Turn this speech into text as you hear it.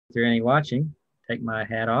there any watching, take my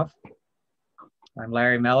hat off. I'm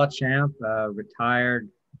Larry Mellichamp, a retired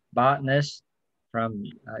botanist from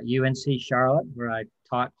UNC Charlotte, where I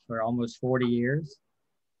taught for almost 40 years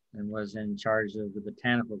and was in charge of the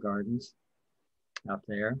botanical gardens out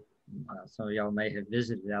there. Some of y'all may have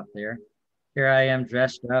visited out there. Here I am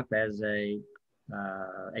dressed up as a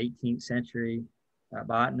 18th century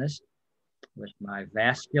botanist with my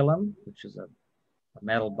vasculum, which is a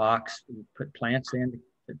metal box you put plants in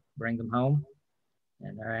to bring them home.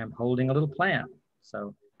 And there I am holding a little plant.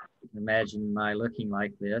 So you can imagine my looking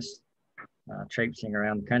like this, traipsing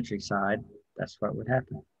around the countryside. That's what would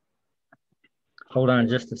happen. Hold on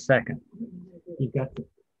just a second. You've got the.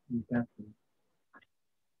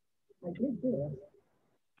 I did this.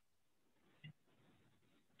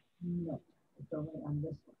 No, it's only on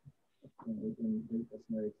this one. That's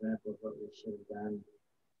another example of what we should have done.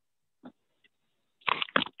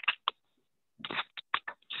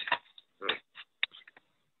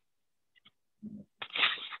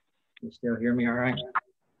 You still hear me all right?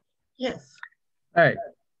 Yes. All right.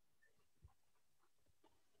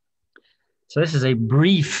 So this is a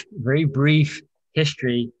brief, very brief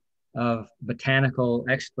history of botanical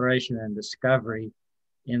exploration and discovery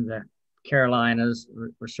in the Carolinas,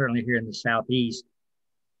 or certainly here in the Southeast,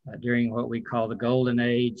 during what we call the golden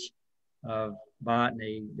age of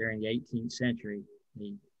botany during the 18th century,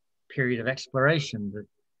 the period of exploration,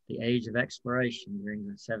 the age of exploration during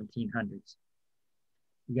the 1700s.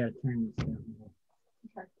 You got to turn this down.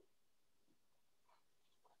 Okay.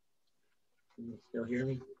 Can you still hear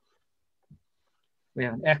me? We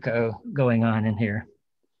have an echo going on in here.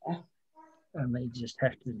 I may just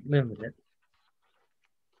have to live with it.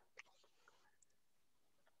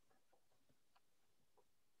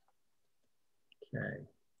 Okay.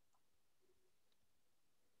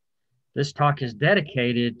 This talk is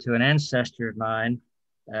dedicated to an ancestor of mine,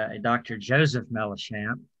 Dr. Joseph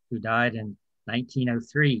Mellichamp, who died in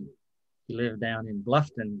 1903. He lived down in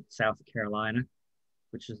Bluffton, South Carolina,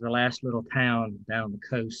 which is the last little town down the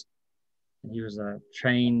coast. And he was a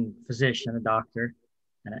trained physician, a doctor,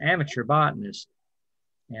 and an amateur botanist.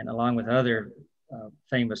 And along with other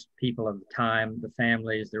famous people of the time, the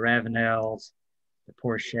families, the Ravenels, the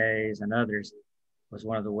Porchets, and others, was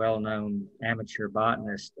one of the well-known amateur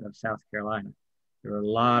botanists of South Carolina. There were a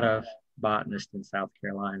lot of botanists in South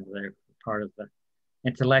Carolina. They were part of the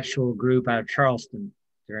intellectual group out of Charleston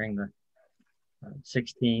during the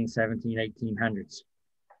 16, 17, 1800s.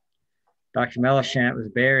 Dr. Mellichamp was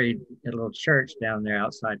buried at a little church down there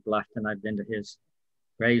outside Bluffton. I've been to his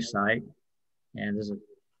gravesite, and there's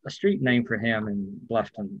a street named for him in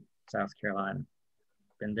Bluffton, South Carolina.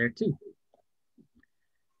 Been there too.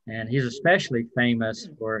 And he's especially famous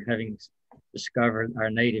for having discovered our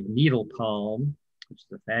native needle palm, which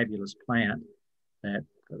is a fabulous plant that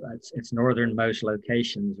its northernmost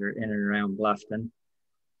locations are in and around Bluffton.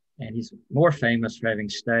 And he's more famous for having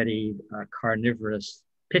studied carnivorous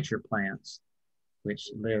pitcher plants, which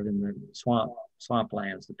live in the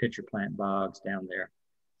swamplands, the pitcher plant bogs down there.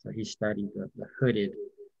 So he studied the hooded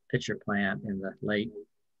pitcher plant in the late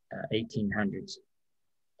 1800s.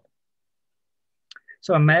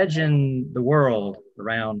 So imagine the world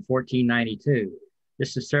around 1492.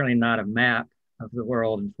 This is certainly not a map of the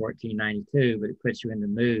world in 1492, but it puts you in the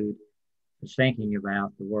mood of thinking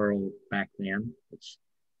about the world back then, which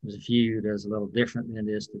was viewed as a little different than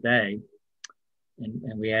it is today.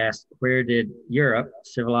 And we asked, where did Europe,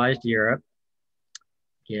 civilized Europe,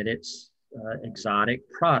 get its exotic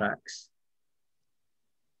products?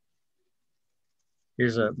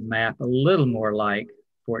 Here's a map a little more like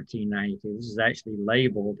 1492. This is actually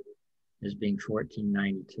labeled as being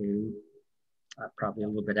 1492, probably a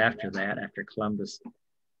little bit after that, after Columbus.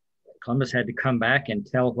 Columbus had to come back and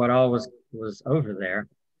tell what all was over there.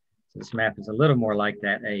 So this map is a little more like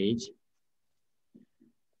that age.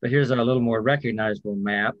 But here's a little more recognizable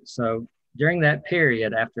map. So during that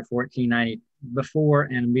period after 1490, before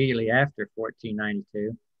and immediately after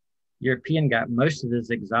 1492, European got most of its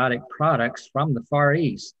exotic products from the Far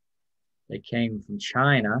East. They came from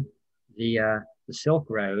China via the Silk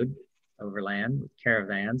Road overland with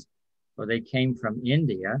caravans, or they came from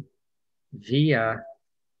India via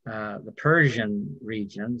the Persian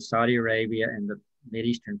region, Saudi Arabia and the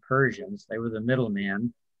Mideastern Persians. They were the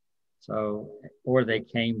middlemen. So, or they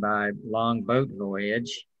came by long boat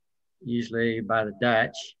voyage, usually by the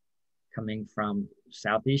Dutch, coming from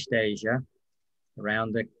Southeast Asia,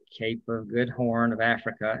 around the Cape of Good Horn of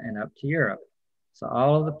Africa and up to Europe. So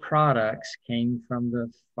all of the products came from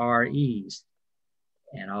the Far East,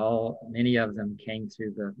 and many of them came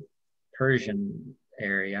through the Persian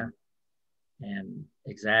area and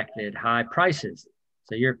exacted high prices.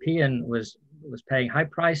 So European was paying high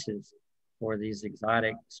prices for these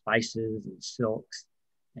exotic spices and silks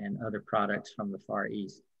and other products from the Far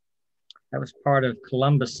East. That was part of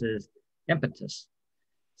Columbus's impetus.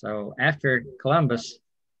 So after Columbus,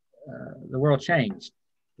 the world changed.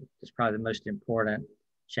 It's probably the most important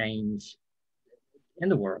change in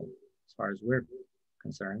the world, as far as we're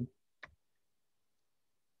concerned.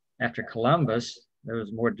 After Columbus, there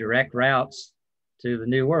was more direct routes to the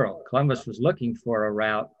New World. Columbus was looking for a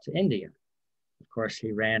route to India. Of course,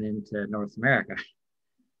 he ran into North America.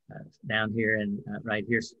 Down here and right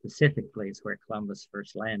here specifically is where Columbus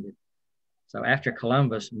first landed. So after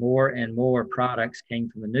Columbus, more and more products came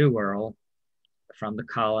from the New World, from the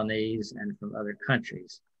colonies and from other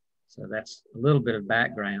countries. So that's a little bit of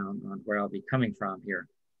background on where I'll be coming from here.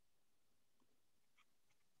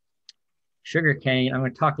 Sugarcane, I'm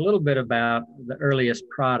going to talk a little bit about the earliest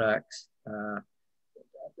products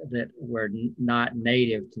that were not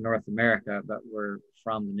native to North America, but were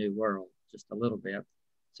from the New World, just a little bit.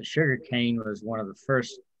 So sugarcane was one of the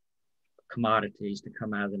first commodities to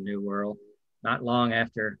come out of the New World, not long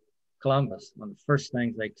after Columbus. One of the first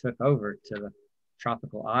things they took over to the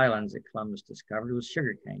tropical islands that Columbus discovered was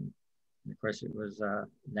sugarcane. And of course, it was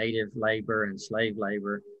native labor and slave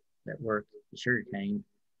labor that worked the sugarcane.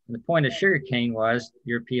 And the point of sugarcane was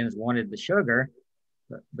Europeans wanted the sugar,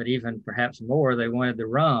 but even perhaps more, they wanted the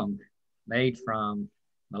rum made from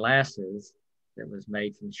molasses that was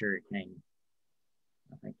made from sugarcane.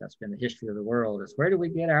 I think that's been the history of the world, is where do we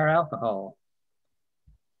get our alcohol?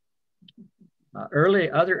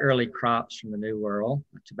 Other early crops from the New World,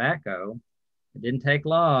 tobacco. It didn't take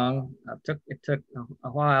long. It took a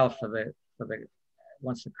while for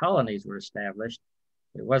once the colonies were established.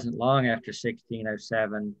 It wasn't long after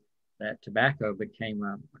 1607 that tobacco became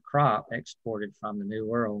a crop exported from the New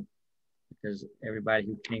World, because everybody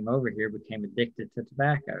who came over here became addicted to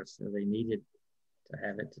tobacco. So they needed to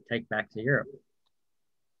have it to take back to Europe.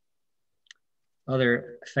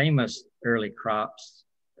 Other famous early crops,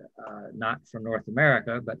 not from North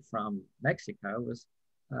America, but from Mexico, was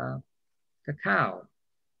cacao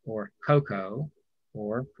or cocoa,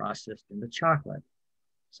 or processed into chocolate.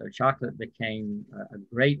 So chocolate became a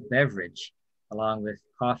great beverage along with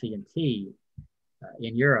coffee and tea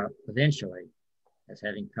in Europe eventually, as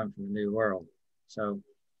having come from the New World. So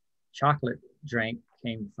chocolate drink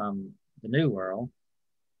came from the New World,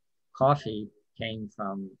 coffee came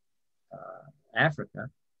from Africa,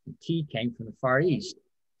 and tea came from the Far East.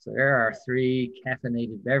 So there are three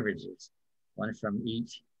caffeinated beverages, one from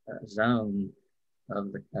each zone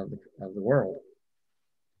of the world.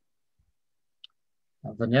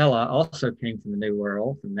 Vanilla also came from the New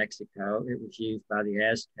World, from Mexico. It was used by the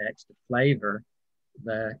Aztecs to flavor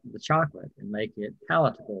the chocolate and make it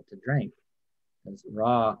palatable to drink, because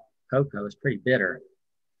raw cocoa is pretty bitter.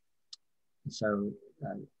 And so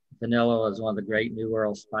vanilla is one of the great New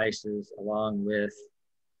World spices, along with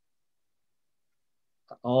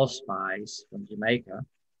allspice from Jamaica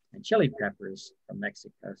and chili peppers from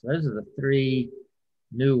Mexico. So those are the three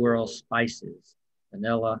New World spices: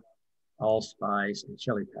 vanilla, allspice, and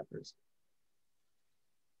chili peppers.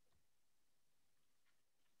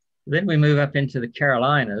 Then we move up into the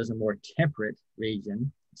Carolinas, a more temperate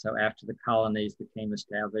region. So after the colonies became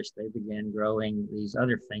established, they began growing these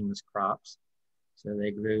other famous crops. So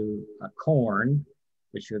they grew corn,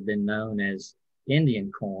 which would have been known as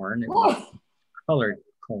Indian corn. It was colored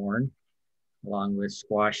corn, along with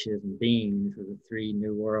squashes and beans, were the three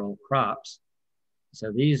New World crops.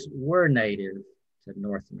 So these were native to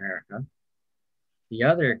North America. The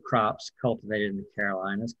other crops cultivated in the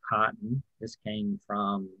Carolinas, cotton, this came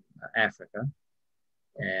from Africa,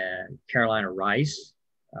 and Carolina rice,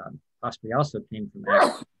 possibly also came from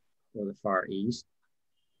Africa or the Far East.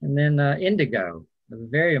 And then indigo, a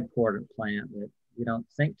very important plant that we don't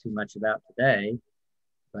think too much about today,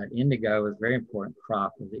 but indigo was a very important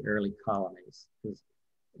crop of the early colonies, because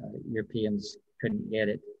Europeans couldn't get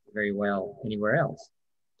it very well anywhere else.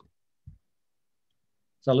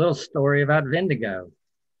 So a little story about indigo.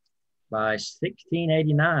 By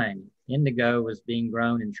 1689, indigo was being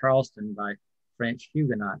grown in Charleston by French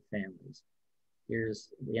Huguenot families. Here's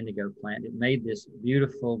the indigo plant. It made this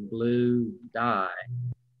beautiful blue dye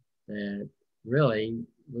that really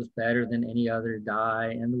was better than any other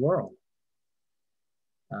dye in the world.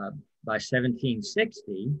 By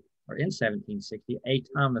 1760, or in 1760, A.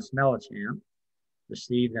 Thomas Mellichamp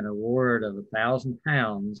received an award of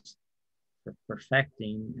 £1,000 for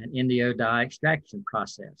perfecting an indigo dye extraction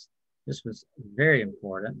process. This was very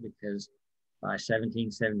important because by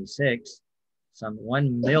 1776, some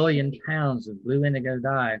 1 million pounds of blue indigo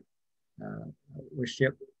dye were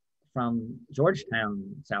shipped from Georgetown,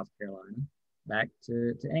 South Carolina, back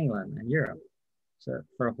to England and Europe. So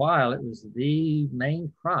for a while, it was the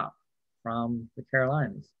main crop from the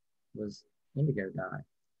Carolinas was indigo dye.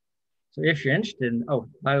 So if you're interested in, oh,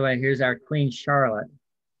 by the way, here's our Queen Charlotte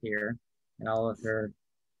here and all of her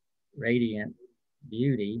radiant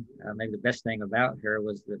beauty. Maybe the best thing about her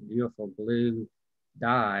was the beautiful blue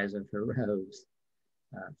dyes of her robes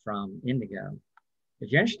from indigo.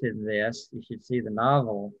 If you're interested in this, you should see the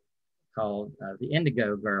novel called The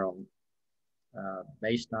Indigo Girl,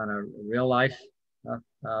 based on a real life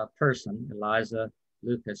person, Eliza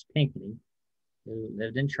Lucas Pinckney, who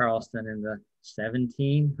lived in Charleston in the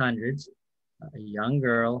 1700s, a young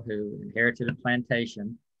girl who inherited a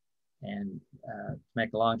plantation. And to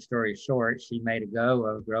make a long story short, she made a go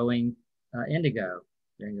of growing indigo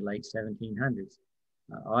during the late 1700s.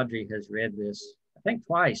 Audrey has read this, I think,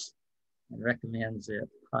 twice and recommends it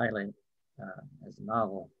highly as a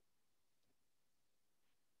novel.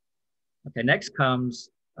 Okay, next comes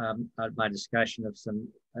my discussion of some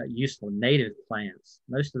useful native plants.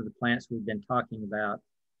 Most of the plants we've been talking about,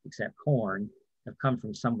 except corn, have come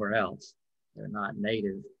from somewhere else. They're not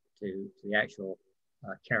native to the actual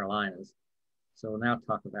Carolinas. So we'll now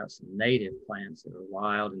talk about some native plants that are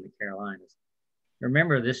wild in the Carolinas.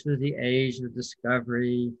 Remember, this was the age of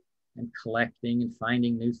discovery and collecting and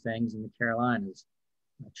finding new things in the Carolinas.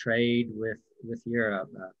 Trade with Europe,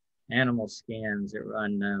 animal skins that were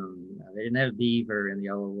unknown. They didn't have beaver in the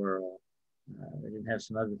old world. They didn't have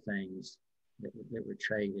some other things that were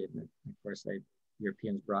traded. And of course,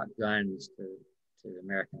 Europeans brought guns to the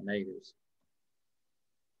American natives.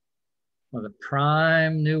 One of the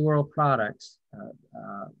prime New World products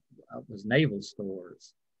was naval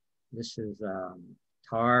stores. This is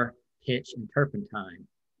tar, pitch, and turpentine.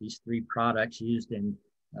 These three products used in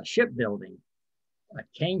shipbuilding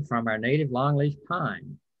came from our native longleaf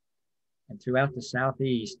pine. And throughout the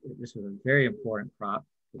Southeast, this was a very important crop.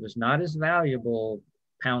 It was not as valuable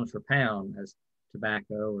pound for pound as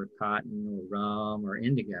tobacco or cotton or rum or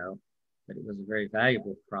indigo, but it was a very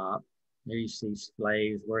valuable crop. There you see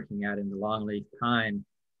slaves working out in the longleaf pine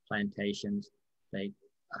plantations. They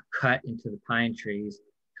cut into the pine trees,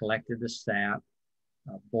 collected the sap,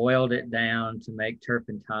 boiled it down to make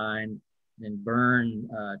turpentine, then burn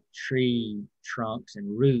tree trunks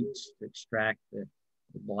and roots to extract the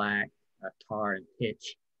black tar and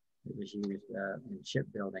pitch that was used in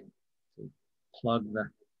shipbuilding to plug the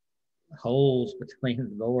holes between the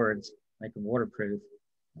boards, make them waterproof.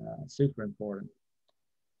 Super important.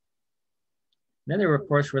 Then there, of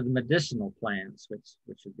course, were the medicinal plants,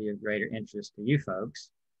 which would be of greater interest to you folks.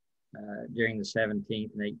 During the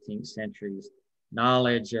 17th and 18th centuries,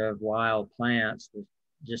 knowledge of wild plants was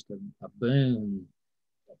just a boon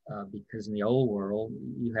because in the old world,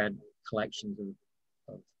 you had collections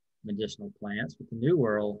of medicinal plants, but the New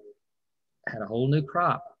World had a whole new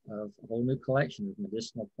crop of a whole new collection of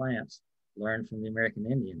medicinal plants learned from the American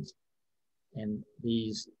Indians. And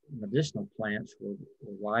these medicinal plants were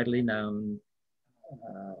widely known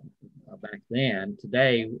back then.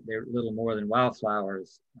 Today, they're little more than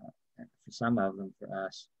wildflowers for some of them for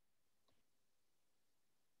us.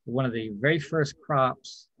 One of the very first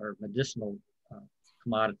crops or medicinal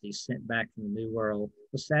commodities sent back from the New World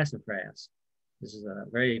was sassafras. This is a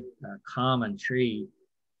very common tree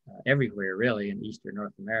everywhere, really, in Eastern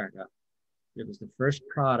North America. It was the first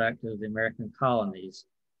product of the American colonies.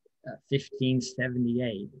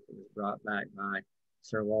 1578, it was brought back by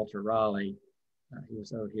Sir Walter Raleigh. He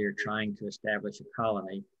was over here trying to establish a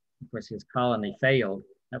colony. Of course, his colony failed.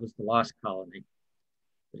 That was the lost colony.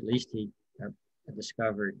 But at least he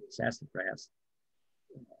discovered sassafras.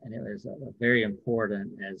 And it was very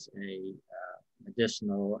important as a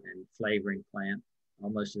medicinal and flavoring plant,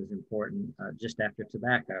 almost as important just after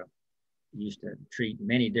tobacco. It used to treat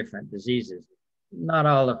many different diseases, not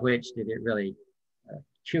all of which did it really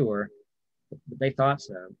cure, but they thought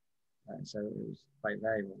so. So it was quite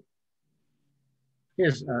valuable.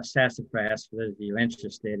 Here's sassafras for those of you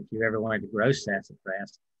interested. If you ever wanted to grow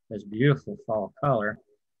sassafras, there's beautiful fall color,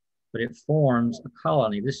 but it forms a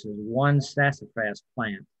colony. This is one sassafras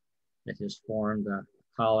plant that has formed a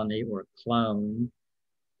colony or a clone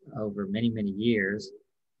over many, many years,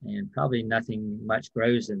 and probably nothing much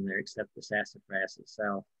grows in there except the sassafras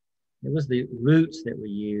itself. It was the roots that were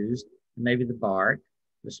used, maybe the bark,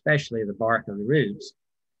 especially the bark of the roots,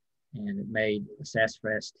 and it made a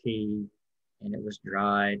sassafras tea, and it was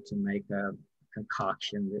dried to make a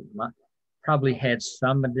concoction that probably had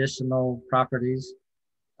some medicinal properties,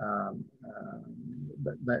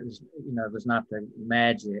 but it was, it was not the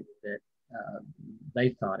magic that they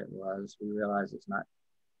thought it was. We realize it's not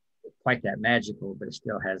quite that magical, but it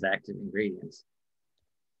still has active ingredients.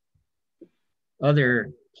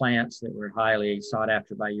 Other plants that were highly sought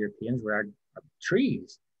after by Europeans were our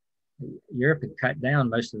trees. Europe had cut down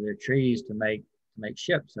most of their trees to make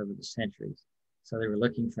ships over the centuries. So they were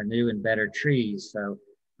looking for new and better trees. So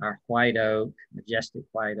our white oak, majestic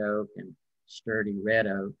white oak, and sturdy red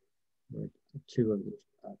oak were two of the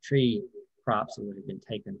tree crops that would have been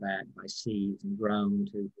taken back by seeds and grown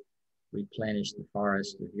to replenish the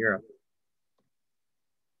forest of Europe.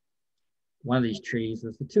 One of these trees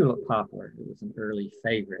was the tulip poplar. It was an early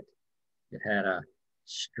favorite. It had a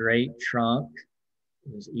straight trunk.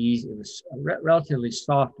 It was easy. It was a relatively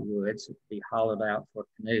soft wood, so it could be hollowed out for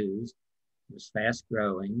canoes. It was fast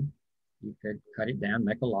growing. You could cut it down,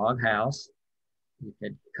 make a log house. You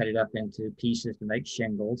could cut it up into pieces to make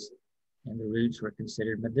shingles, and the roots were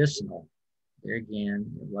considered medicinal. There again,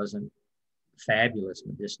 it wasn't a fabulous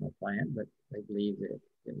medicinal plant, but they believed that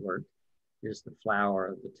it worked. Here's the flower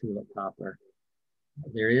of the tulip poplar.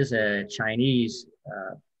 There is a Chinese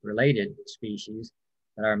related species,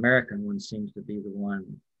 but our American one seems to be the one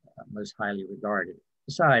most highly regarded.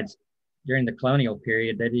 Besides, during the colonial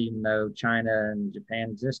period, they didn't even know China and Japan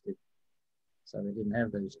existed, so they didn't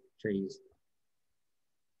have those trees.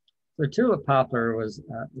 The tulip poplar was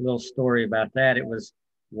a little story about that. It was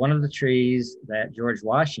one of the trees that George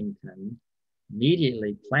Washington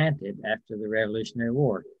immediately planted after the Revolutionary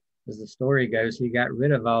War. As the story goes, he got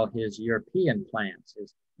rid of all his European plants,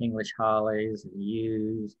 his English hollies and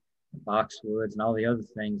yews, and boxwoods, and all the other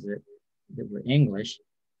things that were English,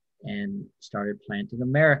 and started planting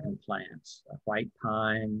American plants, white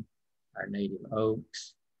pine, our native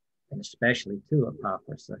oaks, and especially tulip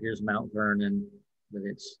poplars. So here's Mount Vernon with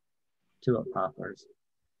its tulip poplars.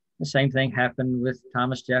 The same thing happened with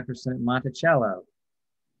Thomas Jefferson at Monticello.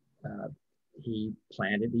 He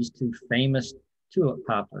planted these two famous tulip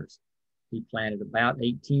poplars. He planted about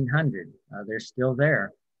 1800. They're still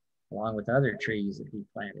there, along with other trees that he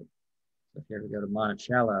planted. So if you ever go to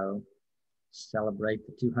Monticello, celebrate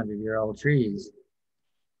the 200-year-old trees.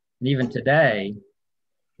 And even today,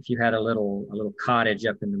 if you had a little cottage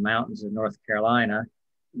up in the mountains of North Carolina,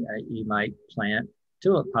 you might plant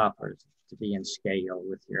tulip poplars to be in scale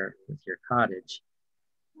with your cottage.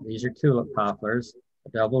 These are tulip poplars, a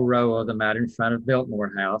double row of them out in front of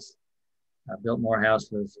Biltmore House. Biltmore House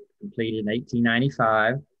was completed in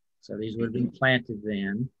 1895, so these would have been planted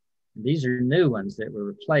then. And these are new ones that were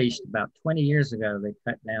replaced about 20 years ago. They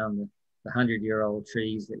cut down the 100-year-old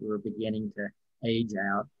trees that were beginning to age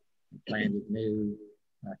out and planted new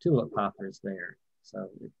tulip poplars there. So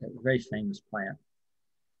it's a very famous plant.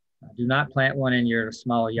 Do not plant one in your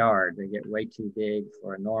small yard. They get way too big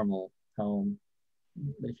for a normal home.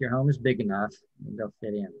 But if your home is big enough, they'll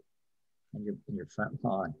fit in your front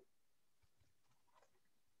lawn.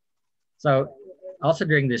 So also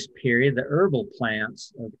during this period, the herbal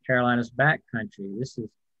plants of the Carolinas backcountry, this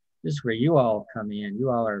is where you all come in.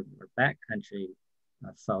 You all are backcountry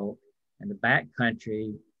folk, and the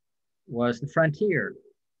backcountry was the frontier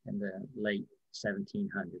in the late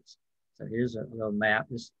 1700s. So here's a little map.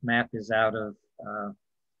 This map is out of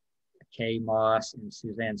Kay Moss and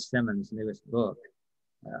Suzanne Simmons' newest book,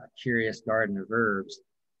 Curious Garden of Herbs.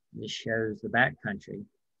 This shows the backcountry.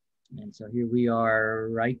 And so here we are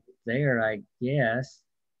right there, I guess,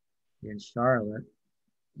 in Charlotte.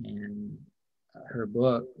 And her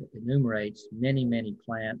book enumerates many, many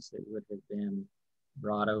plants that would have been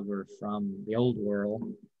brought over from the old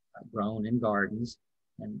world, grown in gardens.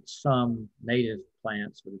 And some native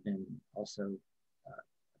plants would have been also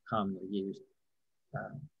commonly used.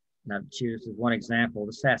 Now, choose as one example,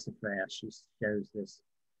 the sassafras. She shows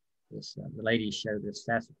the ladies show this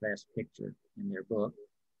sassafras picture in their book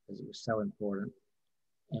because it was so important.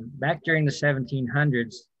 And back during the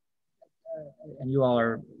 1700s, and you all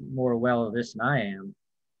are more well of this than I am,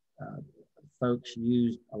 folks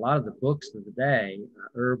used a lot of the books of the day,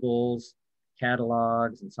 herbals,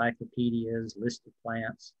 catalogs, encyclopedias, list of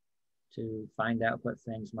plants to find out what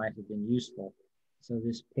things might have been useful. So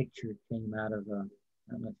this picture came out of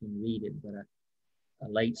I don't know if you can read it, but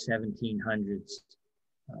a late 1700s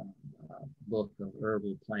book of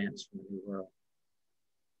herbal plants from the New World.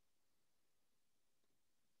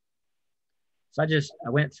 So I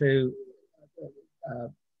went through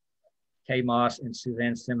Kay Moss and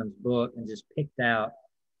Suzanne Simmons' book and just picked out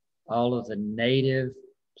all of the native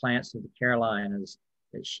plants of the Carolinas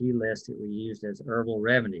that she lists that were used as herbal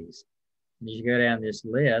remedies. And as you go down this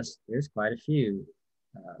list, there's quite a few.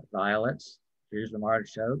 Violets, Jerusalem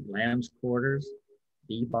artichoke, lamb's quarters,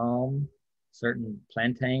 bee balm, certain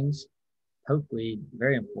plantains, pokeweed,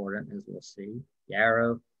 very important as we'll see,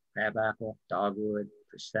 yarrow, crabapple, dogwood,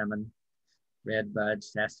 persimmon, redbud,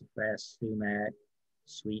 sassafras, sumac,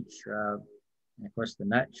 sweet shrub, and of course the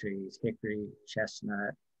nut trees, hickory,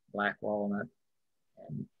 chestnut, black walnut,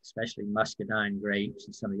 and especially muscadine grapes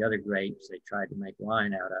and some of the other grapes they tried to make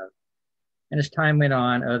wine out of. And as time went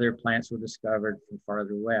on, other plants were discovered from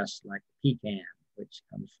farther west, like the pecan, which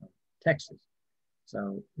comes from Texas.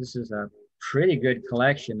 So this is a pretty good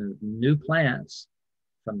collection of new plants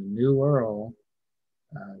from the New World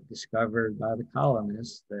discovered by the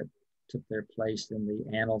colonists that took their place in the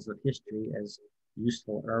annals of history as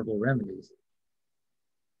useful herbal remedies.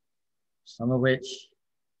 Some of which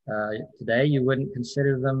today you wouldn't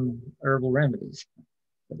consider them herbal remedies,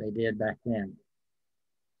 but they did back then.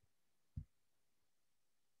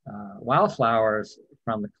 Wildflowers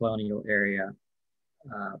from the colonial area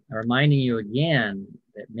are reminding you again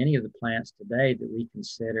that many of the plants today that we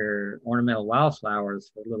consider ornamental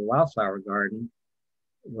wildflowers for a little wildflower garden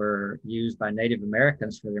were used by Native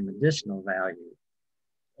Americans for their medicinal value.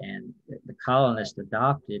 And the colonists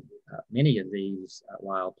adopted many of these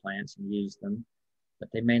wild plants and used them, but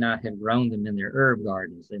they may not have grown them in their herb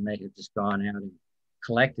gardens. They may have just gone out and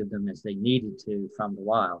collected them as they needed to from the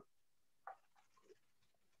wild.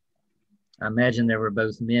 I imagine there were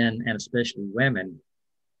both men and especially women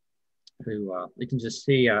who, you can just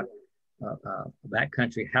see a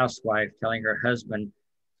backcountry housewife telling her husband,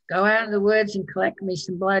 "Go out in the woods and collect me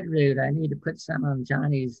some bloodroot. I need to put some on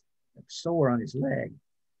Johnny's sore on his leg."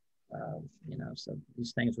 You know, so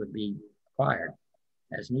these things would be acquired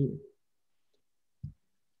as needed.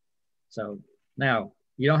 So now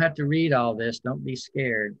you don't have to read all this. Don't be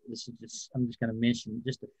scared. This is just, I'm just going to mention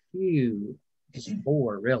just a few, just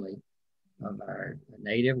 4 really, of our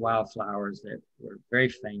native wildflowers that were very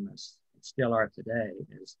famous and still are today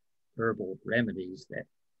as herbal remedies that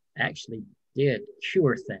actually did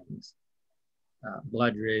cure things.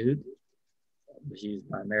 Bloodroot was used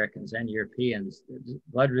by Americans and Europeans.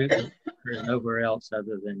 Bloodroot occurs nowhere else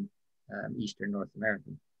other than Eastern North America.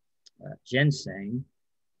 Ginseng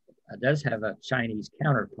does have a Chinese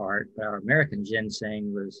counterpart, but our American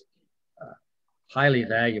ginseng was highly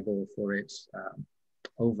valuable for its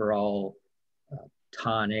overall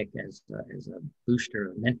tonic as a booster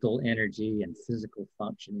of mental energy and physical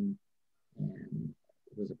functioning. And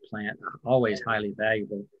it was a plant always highly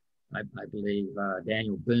valuable. I believe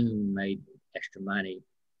Daniel Boone made extra money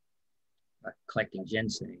collecting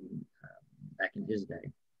ginseng back in his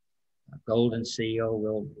day. Golden seal,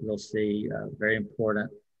 we'll see, very important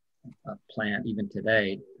plant even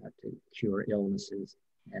today to cure illnesses,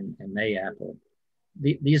 and mayapple.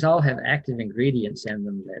 These all have active ingredients in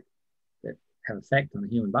them that have effect on the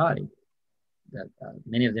human body. That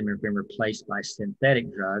many of them have been replaced by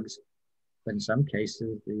synthetic drugs, but in some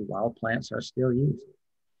cases, the wild plants are still used.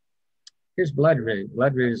 Here's bloodroot.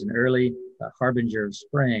 Bloodroot is an early harbinger of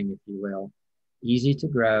spring, if you will. Easy to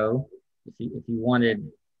grow. If you wanted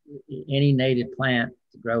any native plant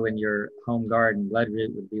to grow in your home garden,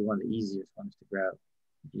 bloodroot would be one of the easiest ones to grow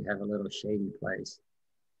if you have a little shady place.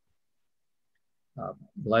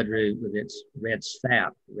 Bloodroot with its red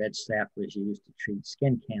sap. Red sap was used to treat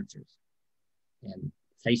skin cancers and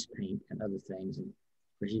face paint and other things. And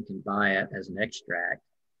of course, you can buy it as an extract.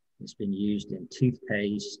 It's been used in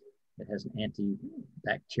toothpaste. It has an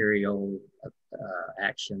antibacterial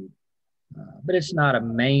action, but it's not a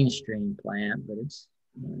mainstream plant, but it's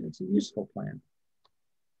a useful plant.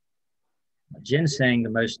 Ginseng, the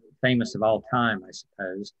most famous of all time, I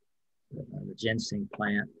suppose. The ginseng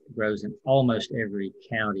plant grows in almost every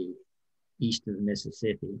county east of the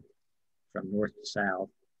Mississippi, from north to south.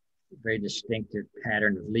 Very distinctive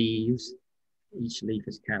pattern of leaves. Each leaf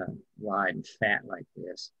is kind of wide and fat like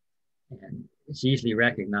this. And it's usually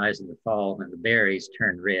recognized in the fall when the berries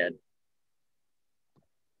turn red.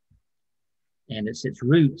 And it's its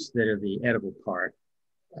roots that are the edible part.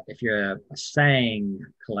 If you're a sang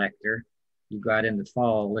collector, you go out in the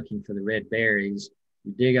fall looking for the red berries,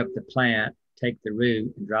 you dig up the plant, take the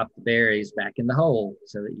root and drop the berries back in the hole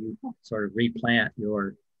so that you sort of replant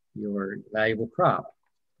your valuable crop.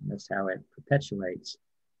 And that's how it perpetuates.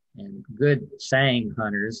 And good sang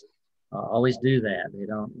hunters always do that. They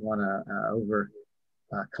don't want to over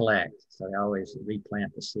collect, so they always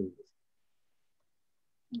replant the seeds.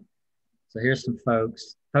 So here's some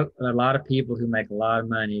folks, a lot of people who make a lot of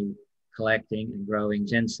money collecting and growing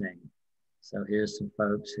ginseng. So here's some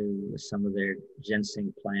folks who, with some of their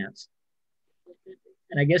ginseng plants.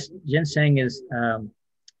 And I guess ginseng is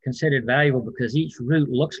considered valuable because each root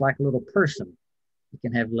looks like a little person. It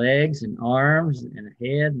can have legs and arms and a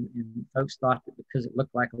head, and folks thought that because it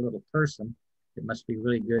looked like a little person, it must be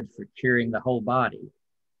really good for curing the whole body.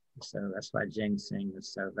 So that's why ginseng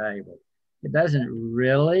is so valuable. It doesn't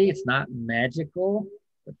really, it's not magical,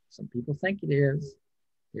 but some people think it is.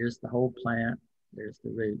 Here's the whole plant, there's the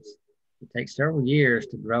roots. It takes several years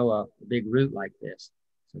to grow a big root like this.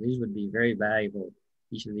 So these would be very valuable.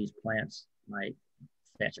 Each of these plants might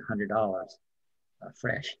fetch $100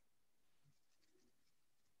 fresh.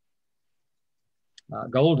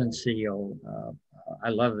 Golden seal. I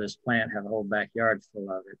love this plant, have a whole backyard full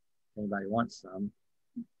of it. If anybody wants some.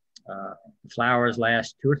 The flowers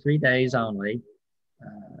last 2 or 3 days only.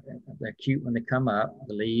 They're cute when they come up.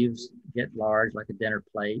 The leaves get large like a dinner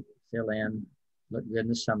plate, fill in, look good in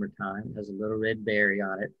the summertime. It has a little red berry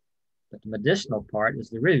on it. But the medicinal part is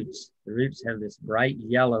the roots. The roots have this bright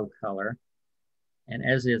yellow color. And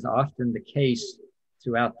as is often the case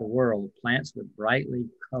throughout the world, plants with brightly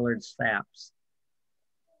colored saps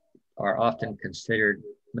are often considered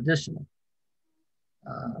medicinal.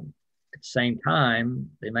 At the same time,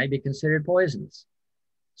 they might be considered poisonous.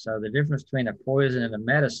 So the difference between a poison and a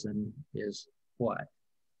medicine is what?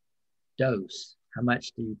 Dose. How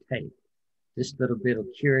much do you take? This little bit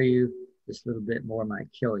will cure you. This little bit more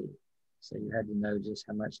might kill you. So you had to know just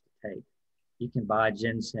how much to take. You can buy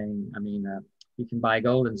ginseng. You can buy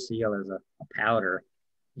golden seal as a powder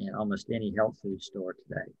in almost any health food store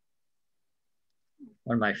today.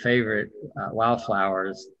 One of my favorite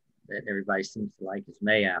wildflowers that everybody seems to like is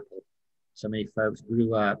mayapple. So many folks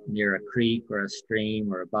grew up near a creek or a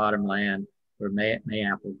stream or a bottomland where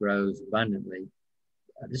mayapple grows abundantly.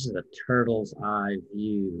 This is a turtle's eye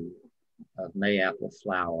view of mayapple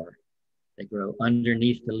flower. They grow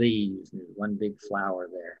underneath the leaves. There's one big flower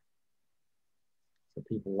there. So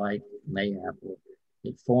people like mayapple.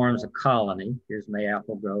 It forms a colony. Here's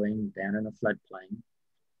mayapple growing down in a floodplain.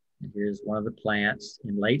 And here's one of the plants.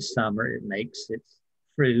 In late summer, it makes its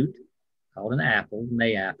fruit called an apple,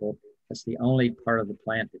 mayapple. That's the only part of the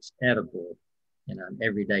plant that's edible in an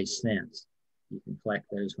everyday sense. You can collect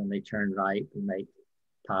those when they turn ripe and make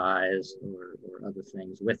pies or other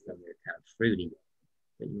things with them. They're kind of fruity,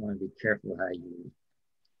 but you want to be careful how you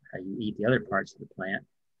eat the other parts of the plant.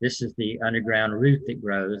 This is the underground root that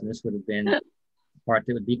grows, and this would have been the part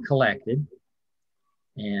that would be collected,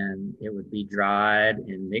 and it would be dried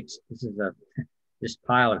and mixed. This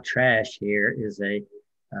pile of trash here is a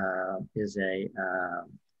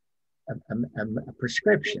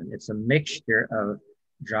prescription. It's a mixture of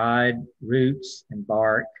dried roots and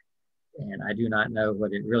bark, and I do not know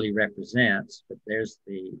what it really represents, but there's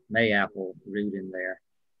the mayapple root in there.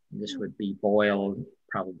 And this would be boiled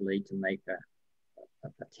probably to make a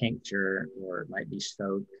tincture, or it might be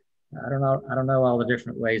soaked. I don't know all the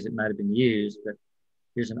different ways it might have been used, but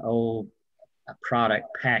here's an old product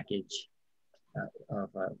package of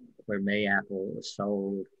where mayapple was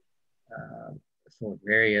sold for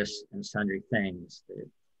various and sundry things that it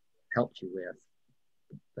helped you with.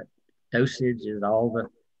 But dosage is all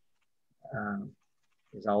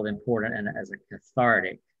important, and as a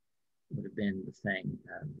cathartic would have been the thing.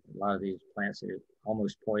 A lot of these plants are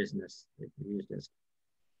almost poisonous. They're used as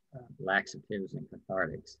laxatives and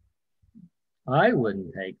cathartics. I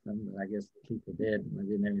wouldn't take them, but I guess people did when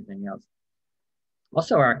they didn't have anything else.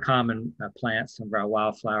 Also, our common plants, some of our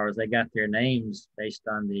wildflowers, they got their names based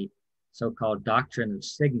on the so-called doctrine of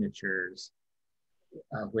signatures,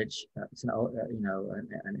 which is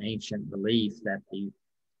an ancient belief that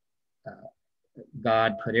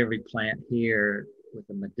God put every plant here with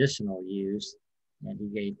a medicinal use, and he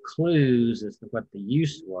gave clues as to what the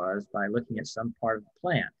use was by looking at some part of the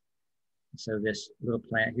plant. So this little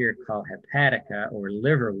plant here called hepatica, or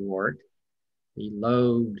liverwort, the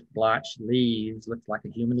lobed, blotched leaves looked like a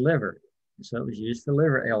human liver. And so it was used for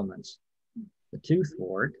liver ailments. The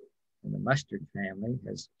toothwort in the mustard family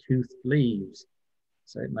has toothed leaves,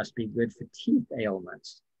 so it must be good for teeth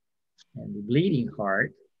ailments. And the bleeding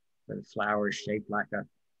heart, where the flower is shaped like a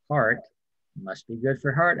heart, must be good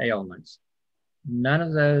for heart ailments. None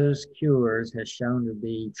of those cures has shown to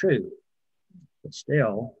be true, but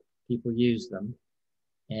still, people use them.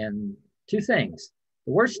 And two things.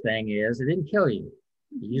 The worst thing is it didn't kill you.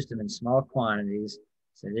 You used them in small quantities,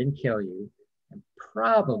 so it didn't kill you. And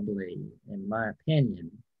probably, in my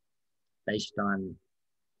opinion, based on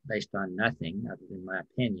nothing other than my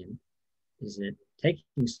opinion, is that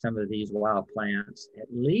taking some of these wild plants at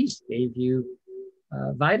least gave you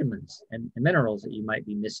vitamins and minerals that you might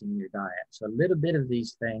be missing in your diet. So a little bit of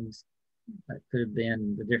these things could have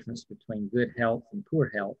been the difference between good health and poor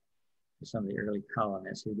health for some of the early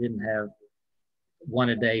colonists who didn't have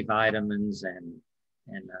one-a-day vitamins and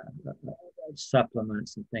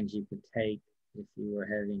supplements and things you could take if you were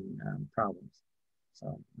having problems.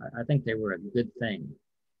 So I think they were a good thing.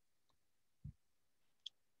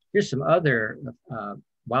 Here's some other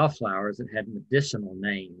wildflowers that had medicinal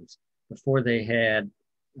names. Before they had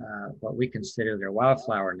what we consider their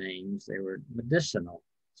wildflower names, they were medicinal.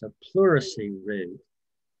 So pleurisy root,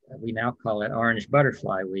 we now call it orange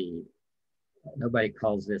butterfly weed. Nobody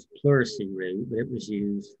calls this pleurisy root, but it was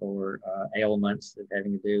used for ailments that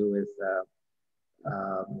having to do with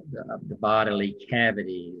the bodily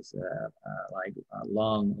cavities, like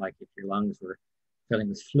lung, like if your lungs were filling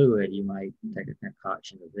with fluid, you might take a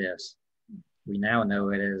concoction of this. We now know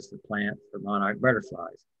it as the plant for monarch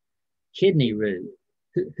butterflies. Kidney root.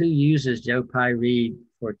 Who uses Joe Pye reed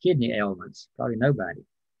for kidney ailments? Probably nobody.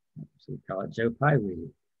 So we call it Joe Pye reed.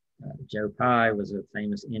 Joe Pye was a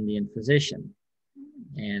famous Indian physician.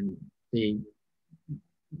 And the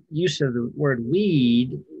use of the word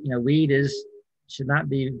weed, weed should not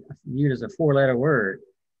be viewed as a four-letter word.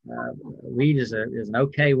 Weed is an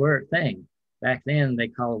okay thing. Back then, they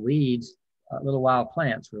called weeds, little wild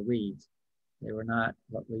plants were weeds. They were not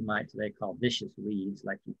what we might today call vicious weeds,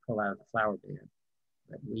 like you pull out of the flower bed.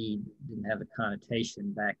 But weed didn't have the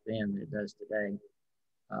connotation back then that it does today.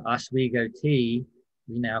 Oswego tea,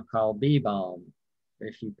 we now call bee balm.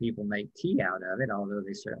 Very few people make tea out of it, although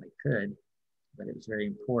they certainly could, but it was very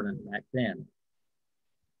important back then.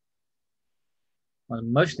 One of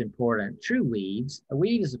the most important true weeds, a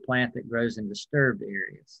weed is a plant that grows in disturbed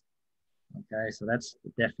areas. Okay, so that's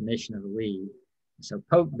the definition of a weed. So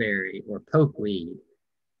pokeberry or pokeweed,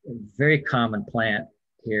 a very common plant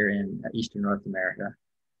here in Eastern North America.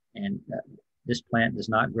 And this plant does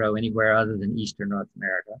not grow anywhere other than Eastern North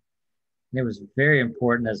America. And it was very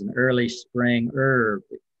important as an early spring herb.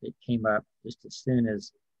 It came up just as soon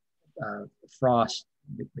as frost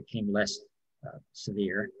became less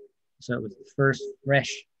severe. So it was the first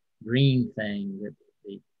fresh green thing that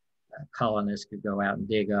the colonists could go out and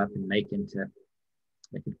dig up and make into.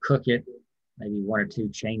 They could cook it, maybe one or two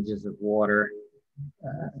changes of water,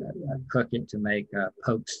 cook it to make a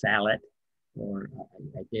poke salad or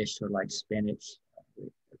a dish sort of like spinach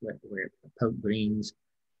with poke greens.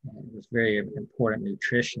 And it was very important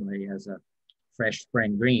nutritionally as a fresh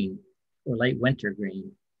spring green or late winter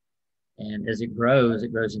green. And as it grows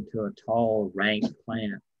into a tall, rank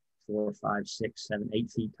plant, 4, 5, 6, 7,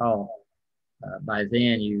 8 feet tall. By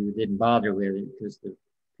then, you didn't bother with it because the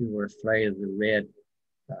people were afraid of the red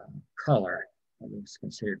color. It was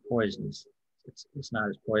considered poisonous. It's not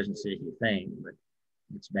as poisonous as you think, but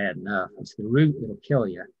it's bad enough. It's the root that'll kill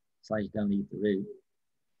you. It's like you don't eat the root.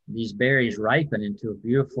 These berries ripen into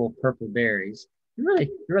beautiful purple berries. They're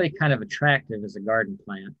really kind of attractive as a garden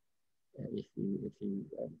plant if you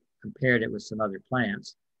compared it with some other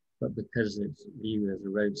plants. But because it's viewed as a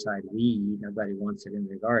roadside weed, nobody wants it in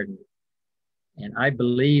their garden. And I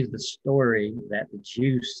believe the story that the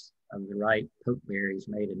juice of the ripe pokeberries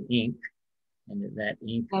made an ink, and that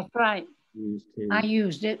ink that's right. used to I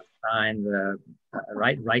used it. Sign the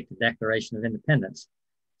write the Declaration of Independence.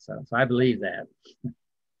 So I believe that.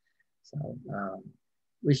 So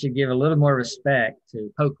we should give a little more respect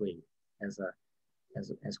to pokeweed as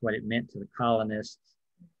what it meant to the colonists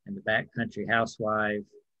and the backcountry housewife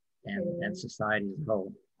and society as a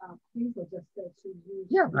whole. Hazel just said she used.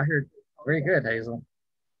 Yeah, I heard. Very good, Hazel.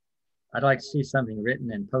 I'd like to see something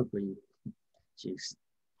written in pokeweed juice.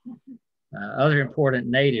 Other important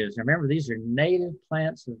natives. Remember, these are native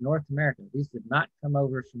plants of North America. These did not come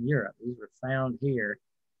over from Europe. These were found here.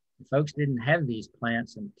 The folks didn't have these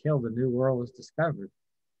plants until the New World was discovered.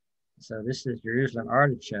 So this is Jerusalem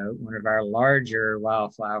artichoke, one of our larger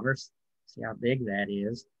wildflowers. See how big that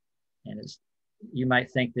is. And you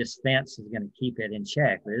might think this fence is going to keep it in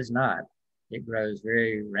check, but it's not. It grows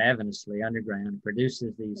very ravenously underground,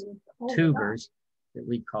 produces these tubers that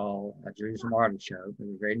we call a Jerusalem artichoke.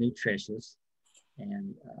 They're very nutritious.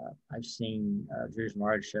 And I've seen Jerusalem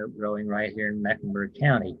artichoke growing right here in Mecklenburg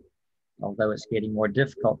County, although it's getting more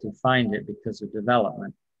difficult to find it because of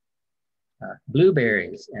development.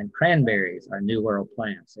 Blueberries and cranberries are New World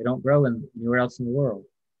plants. They don't grow anywhere else in the world,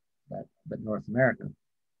 but North America.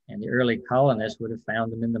 And the early colonists would have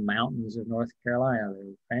found them in the mountains of North Carolina. There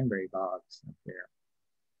were cranberry bogs up there.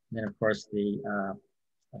 And then, of course, the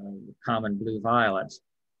common blue violets.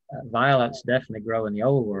 Violets definitely grow in the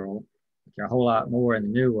Old World, but there are a whole lot more in the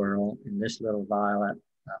New World. And this little violet,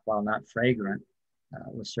 while not fragrant,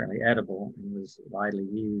 was certainly edible and was widely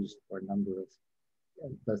used for a number of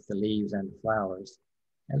both the leaves and the flowers,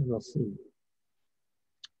 as we'll see.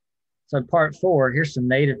 So part 4, here's some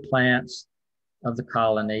native plants of the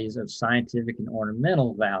colonies of scientific and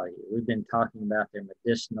ornamental value. We've been talking about their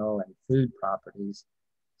medicinal and food properties.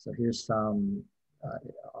 So here's some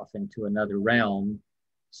off into another realm,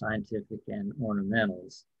 scientific and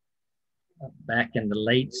ornamentals. back in the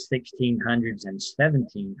late 1600s and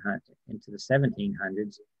 1700s, into the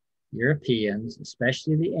 1700s, Europeans,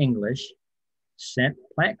 especially the English, sent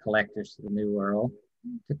plant collectors to the New World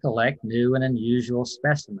to collect new and unusual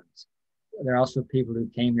specimens. There are also people who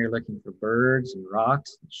came here looking for birds and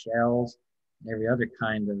rocks and shells and every other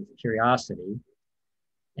kind of curiosity.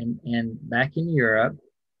 And back in Europe,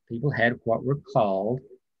 people had what were called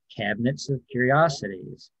cabinets of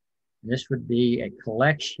curiosities. And this would be a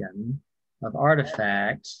collection of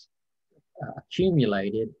artifacts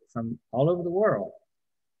accumulated from all over the world.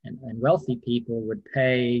 And wealthy people would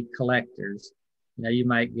pay collectors. You know, you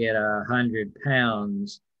might get 100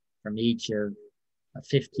 pounds from each of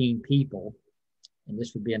 15 people. And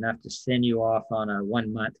this would be enough to send you off on a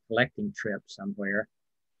 1-month collecting trip somewhere.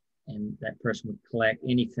 And that person would collect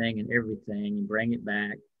anything and everything and bring it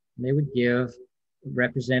back. And they would give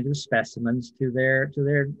representative specimens to their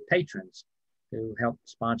patrons who helped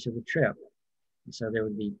sponsor the trip. And so there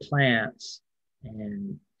would be plants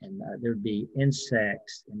and there would be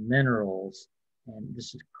insects and minerals, and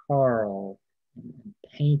this is coral and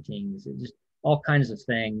paintings and just all kinds of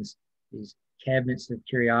things, these cabinets of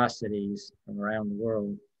curiosities from around the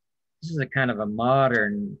world. This is a kind of a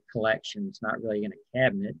modern collection. It's not really in a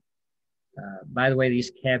cabinet. By the way,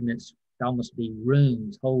 these cabinets could almost be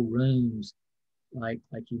rooms, whole rooms, like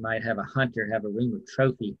you might have a hunter have a room of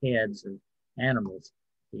trophy heads of animals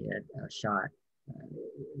he had shot.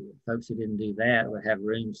 Folks who didn't do that would have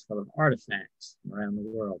rooms full of artifacts around the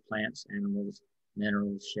world, plants, animals,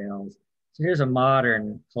 minerals, shells. So here's a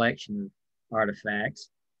modern collection of artifacts.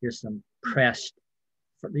 Here's some pressed,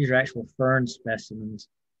 these are actual fern specimens.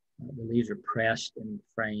 The leaves are pressed and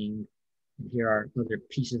framed. And here are other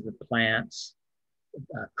pieces of plants,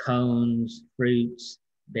 cones, fruits,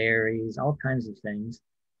 berries, all kinds of things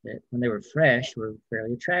that when they were fresh were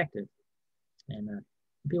fairly attractive. And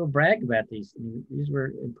people brag about these. I mean, these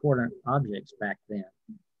were important objects back then,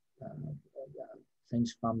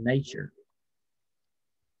 things from nature.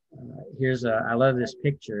 I love this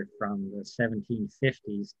picture from the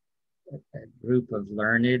 1750s, a group of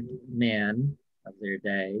learned men of their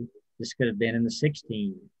day. This could have been in the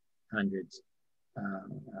 1600s,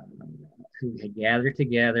 who had gathered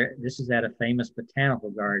together. This is at a famous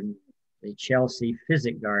botanical garden, the Chelsea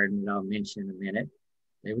Physic Garden that I'll mention in a minute.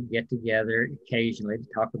 They would get together occasionally to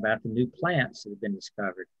talk about the new plants that had been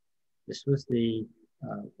discovered. This was the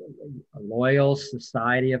Loyal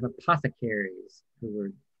Society of Apothecaries, who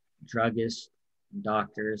were druggists and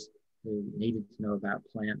doctors who needed to know about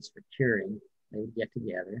plants for curing. They would get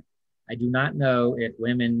together. I do not know if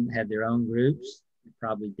women had their own groups. They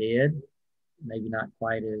probably did. Maybe not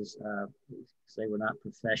quite as, because they were not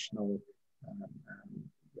professional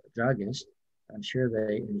druggists. I'm sure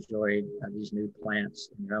they enjoyed these new plants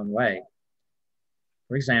in their own way.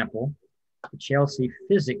 For example, the Chelsea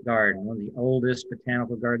Physic Garden, one of the oldest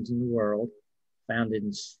botanical gardens in the world, founded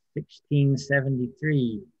in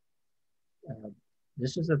 1673.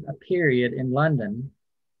 This was a period in London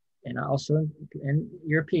and also in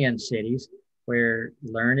European cities where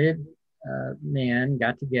learned men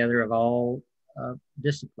got together of all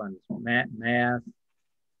disciplines, math,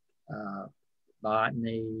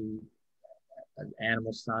 botany,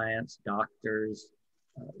 animal science, doctors,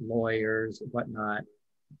 lawyers, whatnot,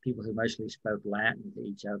 people who mostly spoke Latin to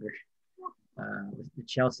each other. The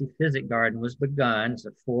Chelsea Physic Garden was begun. It's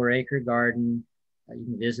a 4-acre garden. You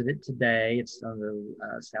can visit it today. It's on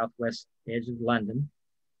the southwest edge of London.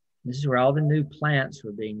 This is where all the new plants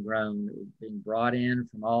were being grown, that were being brought in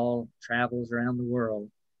from all travels around the world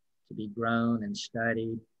to be grown and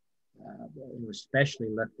studied. They were especially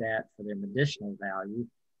looked at for their medicinal value,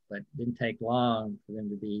 but it didn't take long for them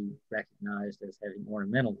to be recognized as having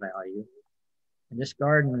ornamental value. And this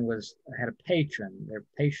garden had a patron. Their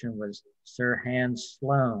patron was Sir Hans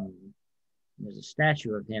Sloane. There's a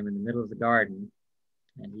statue of him in the middle of the garden,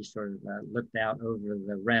 and he sort of looked out over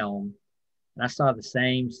the realm. And I saw the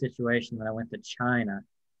same situation when I went to China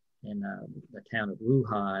in the town of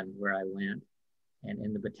Wuhan, where I went. And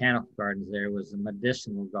in the botanical gardens there was a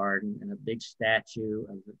medicinal garden and a big statue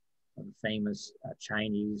of a famous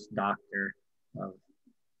Chinese doctor of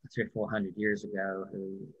 300 or 400 years ago,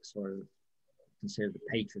 who sort of considered the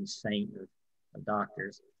patron saint of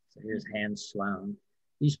doctors. So here's Hans Sloane.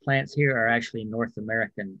 These plants here are actually North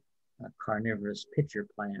American carnivorous pitcher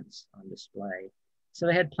plants on display. So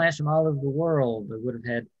they had plants from all over the world. They would have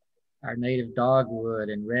had our native dogwood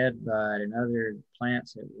and redbud and other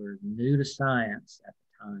plants that were new to science at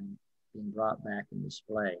the time being brought back and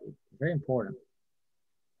displayed. Very important.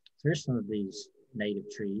 So here's some of these native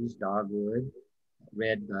trees: dogwood,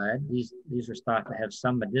 redbud. These are thought to have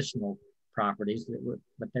some medicinal properties,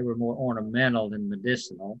 but they were more ornamental than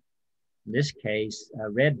medicinal. In this case,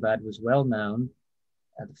 redbud was well known.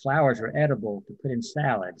 The flowers were edible to put in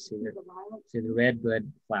salads. See the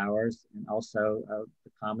redbud flowers, and also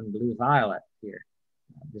the common blue violet here.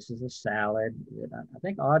 This is a salad that I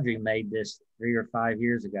think Audrey made this 3 or 5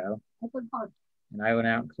 years ago. And I went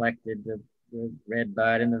out and collected the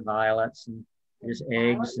redbud and the violets, and there's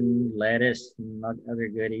eggs and lettuce and other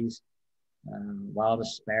goodies, wild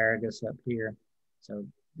asparagus up here. So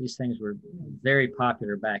these things were very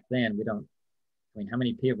popular back then. How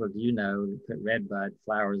many people do you know that put redbud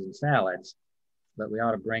flowers in salads? But we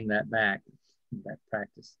ought to bring that back, that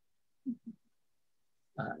practice.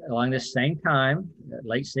 Along this same time,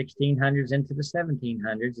 late 1600s into the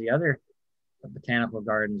 1700s, the other botanical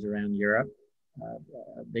gardens around Europe,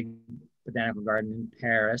 a big botanical garden in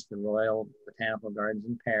Paris, the Royal Botanical Gardens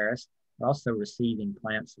in Paris, also receiving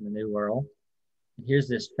plants from the New World. And here's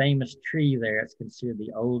this famous tree there. It's considered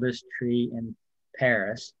the oldest tree in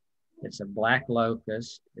Paris. It's a black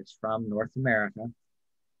locust. It's from North America.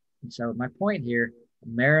 And so my point here,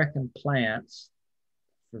 American plants,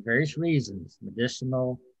 for various reasons,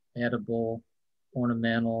 medicinal, edible,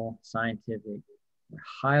 ornamental, scientific, are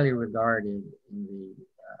highly regarded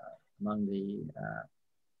among the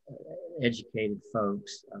educated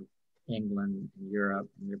folks of England and Europe,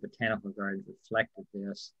 and their botanical gardens reflected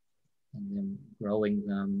this, and them growing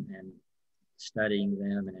them and studying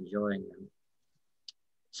them and enjoying them.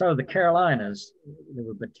 So the Carolinas, they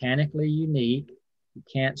were botanically unique. You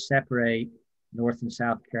can't separate North and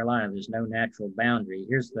South Carolina. There's no natural boundary.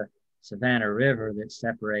 Here's the Savannah River that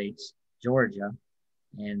separates Georgia,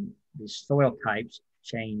 and the soil types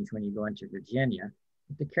change when you go into Virginia.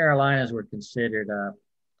 But the Carolinas were considered a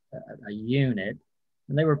unit,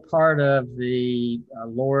 and they were part of the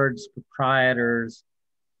Lords Proprietors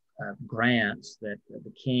grants that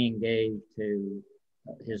the king gave to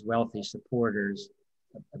his wealthy supporters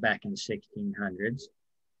back in the 1600s.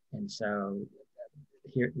 And so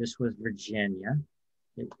here, this was Virginia.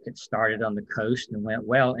 It started on the coast and went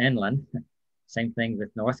well inland. Same thing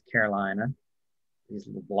with North Carolina. These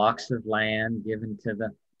little blocks of land given to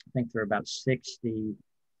I think there were about 60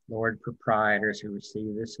 Lord Proprietors who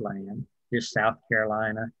received this land. Here's South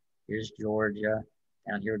Carolina, here's Georgia,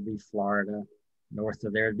 down here would be Florida, north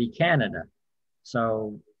of there would be Canada.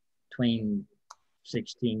 So between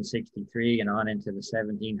 1663 and on into the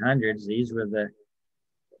 1700s, these were the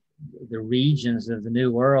regions of the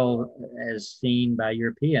New World as seen by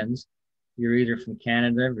Europeans. You're either from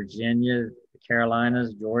Canada, Virginia, the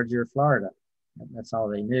Carolinas, Georgia, or Florida. That's all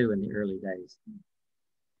they knew in the early days.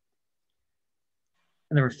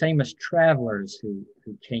 And there were famous travelers who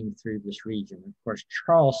came through this region. Of course,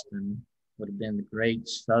 Charleston would have been the great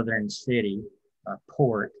southern city,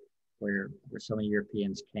 port, where so many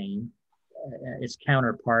Europeans came. Its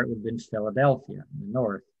counterpart would have been Philadelphia in the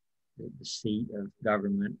north, the seat of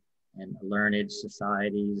government and learned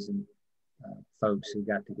societies and folks who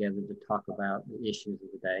got together to talk about the issues of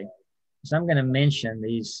the day. So I'm going to mention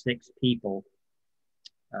these 6 people.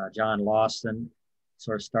 John Lawson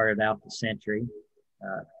sort of started out the century.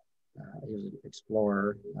 He was an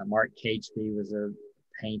explorer. Mark Catesby was a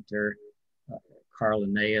painter. Carl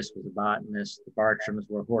Linnaeus was a botanist. The Bartrams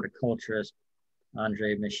were horticulturists.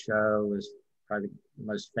 Andre Michaud was probably the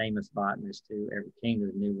most famous botanist who ever came to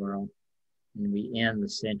the New World. And we end the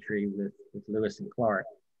century with Lewis and Clark.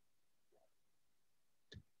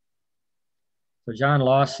 So John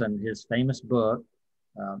Lawson, his famous book,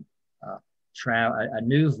 A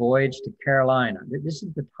New Voyage to Carolina. This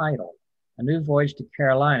is the title. A New Voyage to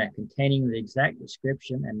Carolina, containing the exact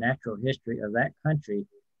description and natural history of that country,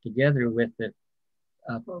 together with the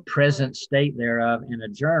present state thereof, in a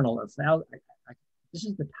journal of this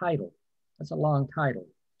is the title. That's a long title.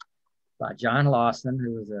 By John Lawson,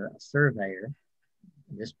 who was a surveyor.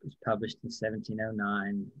 This was published in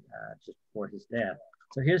 1709, just before his death.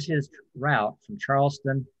 So here's his route from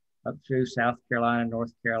Charleston up through South Carolina,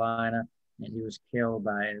 North Carolina, and he was killed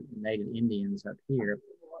by native Indians up here.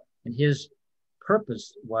 And his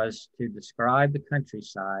purpose was to describe the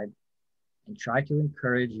countryside and try to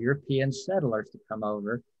encourage European settlers to come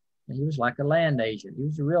over. And he was like a land agent. He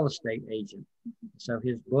was a real estate agent. So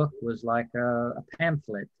his book was like a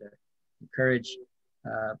pamphlet to encourage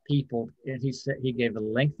people. And he gave a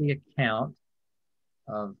lengthy account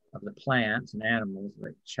of the plants and animals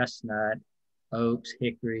like chestnut, oaks,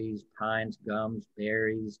 hickories, pines, gums,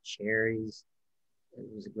 berries, cherries. It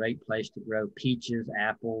was a great place to grow peaches,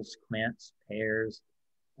 apples, quince, pears.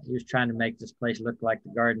 He was trying to make this place look like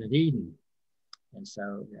the Garden of Eden. And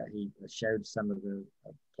so he showed some of the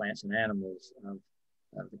plants and animals of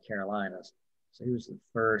the Carolinas. So he was the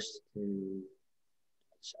first to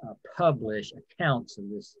publish accounts of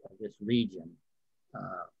this region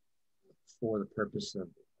for the purpose of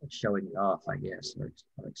showing it off, I guess, or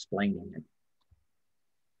explaining it.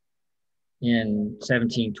 In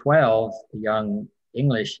 1712, a young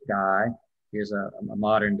English guy, here's a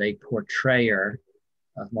modern day portrayer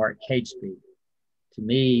of Mark Catesby. To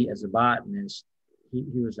me, as a botanist, he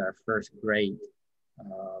was our first great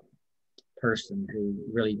person who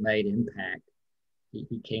really made impact.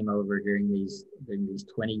 He came over during these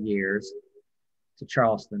 20 years to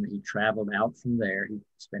Charleston. He traveled out from there. He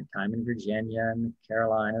spent time in Virginia and the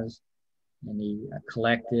Carolinas, and he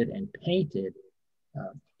collected and painted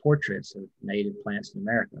portraits of native plants in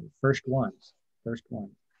America. The first one.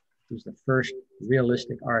 He was the first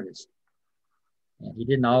realistic artist. And he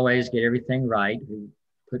didn't always get everything right. He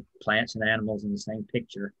put plants and animals in the same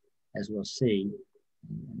picture, as we'll see.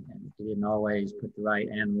 And he didn't always put the right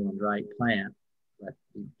animal and the right plant, but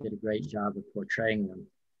he did a great job of portraying them.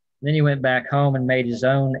 And then he went back home and made his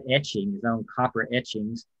own etching, his own copper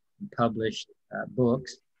etchings, and published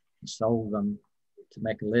books and sold them to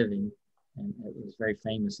make a living. And it was very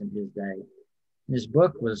famous in his day. And his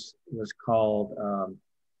book was called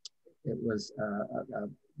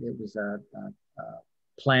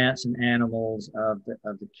Plants and Animals of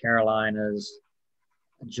the Carolinas,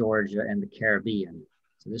 Georgia, and the Caribbean.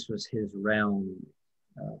 So this was his realm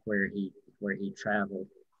where he traveled,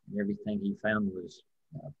 and everything he found was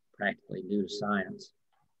practically new to science.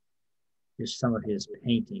 Here's some of his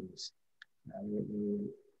paintings.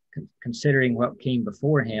 Considering what came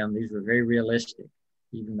before him, these were very realistic,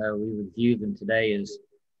 even though we would view them today as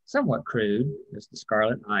somewhat crude. There's the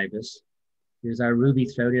scarlet ibis. Here's our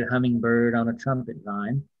ruby-throated hummingbird on a trumpet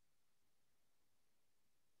vine.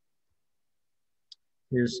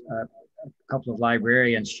 Here's a couple of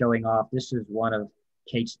librarians showing off. This is one of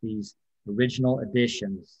Catesby's original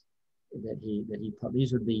editions that he put.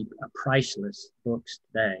 These would be priceless books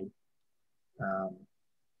today.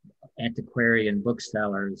 Antiquarian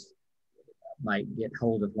booksellers might get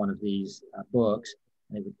hold of one of these books,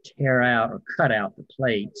 and they would tear out or cut out the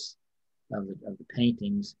plates of the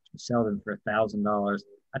paintings and sell them for $1,000.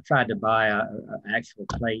 I tried to buy an actual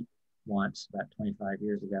plate once about 25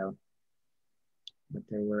 years ago, but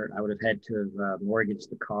I would have had to have mortgaged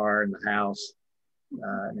the car and the house,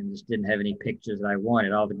 and just didn't have any pictures that I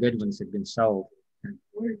wanted. All the good ones had been sold.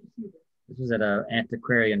 Where did you see this? This was at an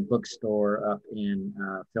antiquarian bookstore up in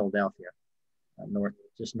Philadelphia,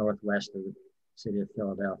 just northwest of the city of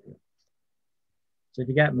Philadelphia. So if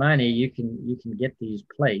you got money, you can get these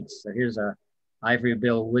plates. So here's a ivory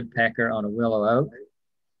bill woodpecker on a willow oak.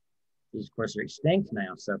 These, of course, are extinct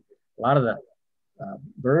now. So a lot of the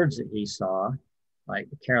birds that he saw, like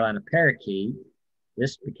the Carolina parakeet,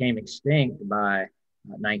 this became extinct by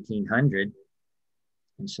 1900.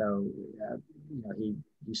 And so, he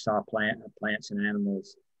saw plants and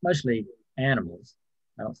animals, mostly animals.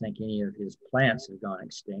 I don't think any of his plants have gone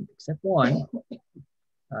extinct except one.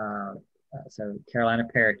 So Carolina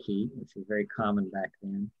parakeet, which was very common back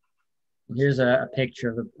then. And here's a picture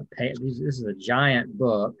of this is a giant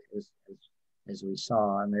book, as we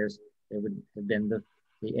saw, and there would have been the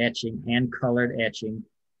etching, hand-colored etching,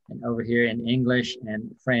 and over here in English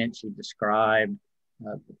and French, he described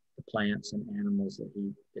the plants and animals that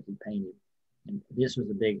he painted. And this was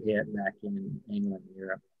a big hit back in England and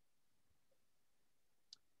Europe.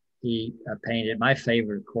 He painted, my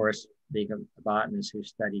favorite, of course, being a botanist who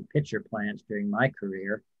studied pitcher plants during my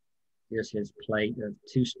career. Here's his plate of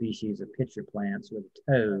 2 species of pitcher plants with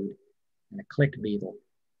a toad and a click beetle.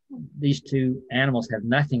 These 2 animals have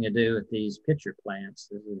nothing to do with these pitcher plants.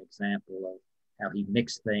 This is an example of how he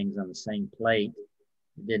mixed things on the same plate.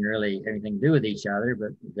 It didn't really have anything to do with each other,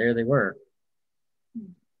 but there they were.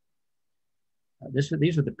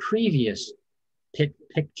 These were the previous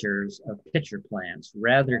pictures of pitcher plants,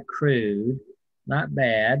 rather crude, not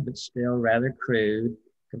bad, but still rather crude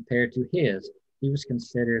compared to his. He was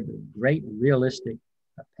considered a great realistic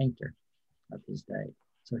painter of his day.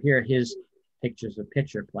 So here are his pictures of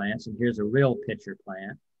pitcher plants, and here's a real pitcher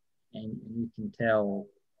plant, and you can tell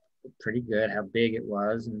pretty good how big it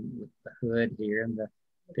was, and with the hood here, and the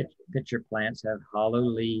pitcher plants have hollow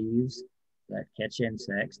leaves that catch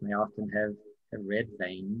insects, and they often have red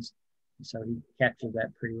veins. And so he captured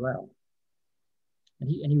that pretty well. And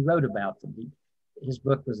he wrote about them. His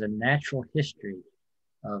book was a natural history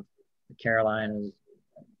of the Carolinas,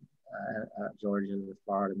 Georgia,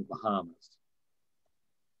 Florida, and the Bahamas.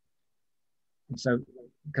 And so,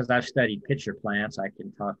 because I've studied pitcher plants, I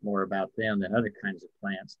can talk more about them than other kinds of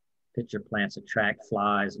plants. Pitcher plants attract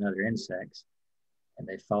flies and other insects, and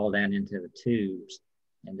they fall down into the tubes.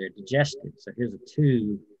 and they're digested. So here's a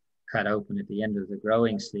tube cut open at the end of the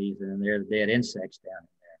growing season, and there are the dead insects down in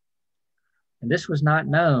there. And this was not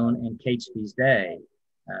known in Catesby's day.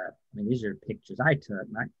 I mean, these are pictures I took.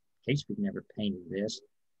 Catesby never painted this.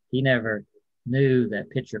 He never knew that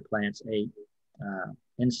pitcher plants ate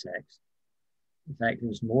insects. In fact, it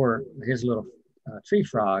was more, his little tree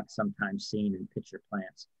frog sometimes seen in pitcher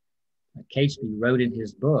plants. Catesby wrote in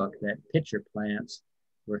his book that pitcher plants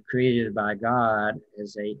were created by God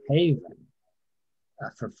as a haven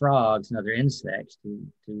for frogs and other insects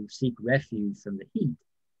to seek refuge from the heat.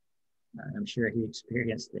 I'm sure he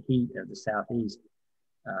experienced the heat of the Southeast.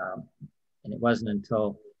 And it wasn't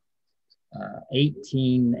until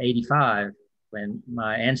 1885 when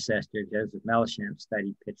my ancestor, Joseph Mellichamp,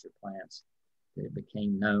 studied pitcher plants that it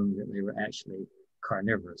became known that they were actually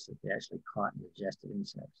carnivorous, that they actually caught and digested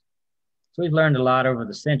insects. So we've learned a lot over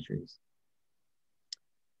the centuries.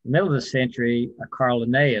 In the middle of the century, Carl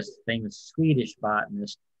Linnaeus, famous Swedish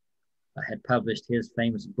botanist, had published his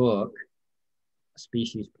famous book,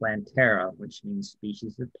 Species Plantera, which means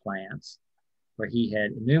species of plants, where he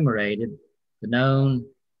had enumerated the known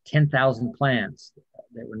 10,000 plants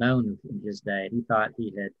that were known in his day. He thought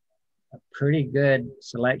he had a pretty good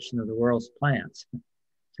selection of the world's plants.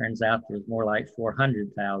 Turns out there's more like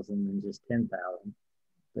 400,000 than just 10,000.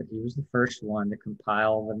 But he was the first one to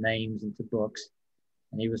compile the names into books.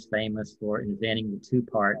 And he was famous for inventing the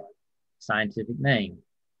two-part scientific name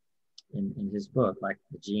in his book, like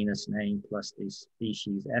the genus name plus the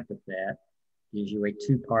species epithet gives you a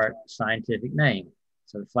two-part scientific name.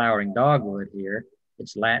 So the flowering dogwood here,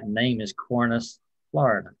 its Latin name is Cornus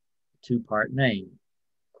florida, a two-part name.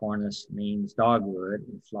 Cornus means dogwood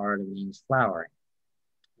and Florida means flowering.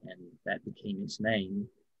 And that became its name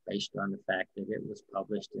based on the fact that it was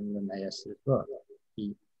published in Linnaeus's book.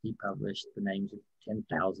 He published the names of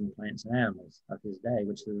 10,000 plants and animals of his day,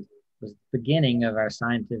 which was the beginning of our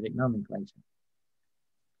scientific nomenclature.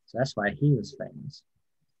 So that's why he was famous.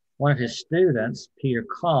 One of his students, Peter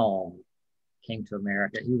Kalm, came to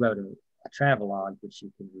America. He wrote a travelogue, which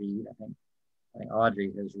you can read. I think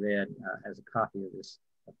Audrey has a copy of this,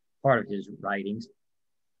 part of his writings.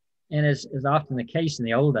 And as is often the case in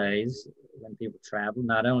the old days, when people traveled,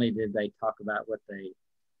 not only did they talk about what they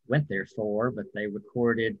went there for, but they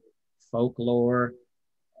recorded folklore,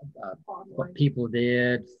 what people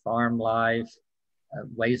did, farm life,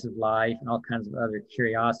 ways of life, and all kinds of other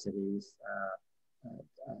curiosities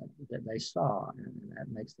that they saw. And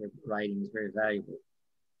that makes their writings very valuable.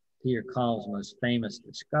 Peter Kalm's most famous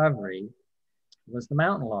discovery was the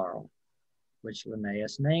mountain laurel, which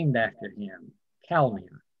Linnaeus named after him,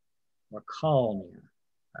 Kalmia or Kalmia.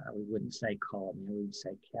 We wouldn't say Kalmia, we would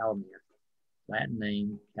say Kalmia. Latin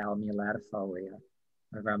name, Kalmia latifolia.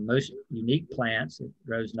 One of our most unique plants. It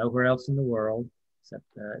grows nowhere else in the world except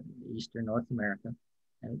eastern North America,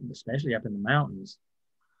 and especially up in the mountains.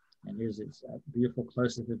 And here's its beautiful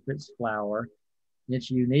close-up of its flower. And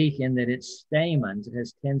it's unique in that its stamens, it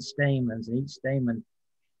has 10 stamens, and each stamen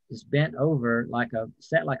is bent over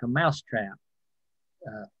set like a mousetrap,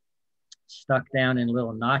 stuck down in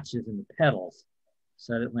little notches in the petals,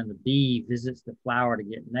 so that when the bee visits the flower to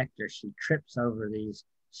get nectar, she trips over these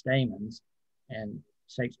stamens and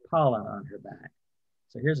shakes pollen on her back.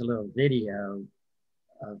 So here's a little video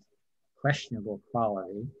of questionable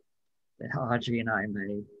quality that Audrey and I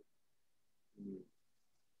made.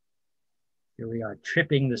 Here we are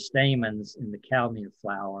tripping the stamens in the Kalmia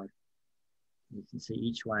flower. You can see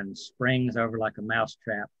each one springs over like a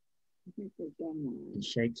mousetrap and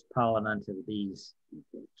shakes pollen onto the bees.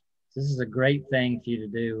 This is a great thing for you to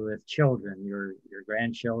do with children, your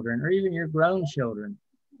grandchildren, or even your grown children,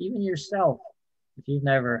 even yourself. If you've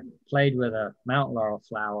never played with a mountain laurel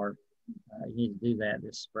flower, you need to do that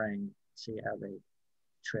this spring. See how they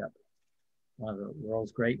trip. One of the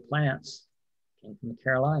world's great plants came from the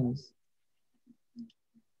Carolinas.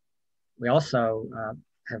 We also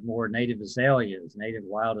have more native azaleas, native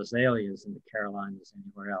wild azaleas in the Carolinas than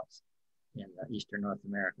anywhere else in eastern North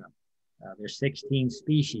America. There's 16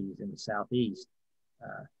 species in the Southeast.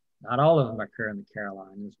 Not all of them occur in the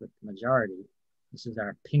Carolinas, but the majority. This is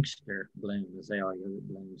our pinkster bloom azalea that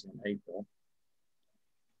blooms in April.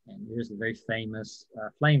 And here's the very famous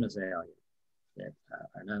flame azalea that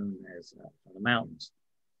are known as from the mountains.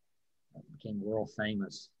 It became world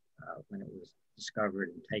famous when it was discovered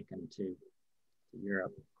and taken to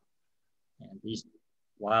Europe. And these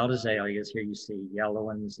wild azaleas, here you see yellow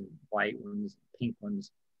ones and white ones, pink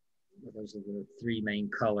ones. Those are the three main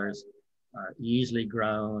colors, are easily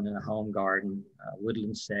grown in a home garden,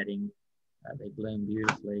 woodland setting. They bloom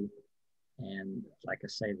beautifully. And like I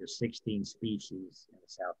say, there's 16 species in the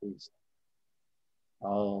Southeast.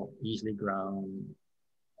 all easily grown.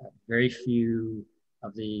 Very few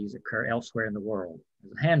of these occur elsewhere in the world.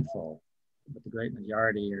 There's a handful, but the great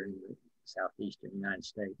majority are in the southeastern United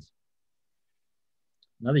States.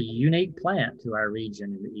 Another unique plant to our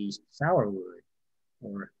region in the east, sourwood,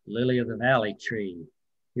 or lily of the valley tree.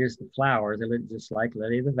 Here's the flowers. They look just like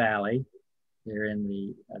lily of the valley. They're in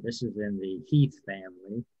the, this is in the heath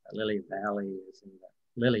family. Lily of the valley is in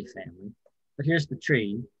the lily family. But here's the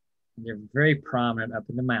tree. They're very prominent up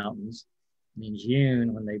in the mountains. And in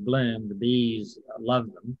June, when they bloom, the bees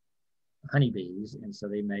love them, honeybees, and so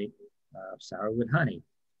they make sourwood honey.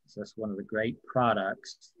 So that's one of the great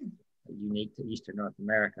products unique to Eastern North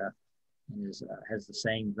America, and is, has the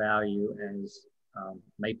same value as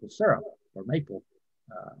maple syrup or maple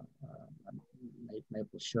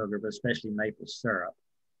sugar, but especially maple syrup.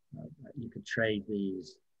 You could trade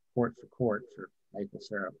these quart for quart for maple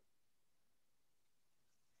syrup.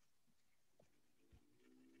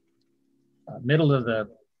 Middle of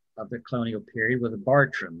the colonial period were the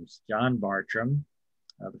Bartrams. John Bartram,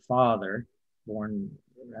 the father, born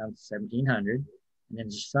around 1700, and then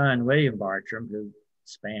his son, William Bartram, who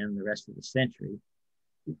spanned the rest of the century.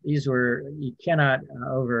 These were, you cannot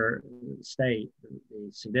overstate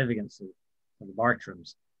the significance of the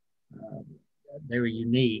Bartrams. They were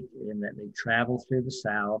unique in that they traveled through the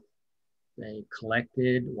South. They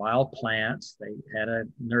collected wild plants. They had a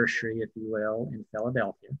nursery, if you will, in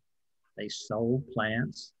Philadelphia. They sold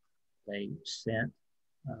plants. They sent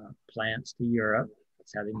plants to Europe.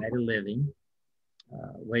 That's how they made a living.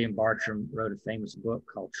 William Bartram wrote a famous book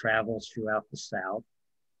called Travels Throughout the South,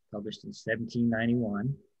 published in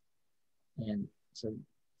 1791. And so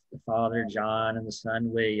the father, John, and the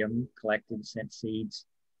son, William, collected and sent seeds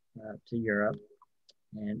to Europe.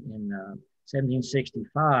 And in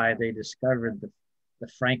 1765, they discovered the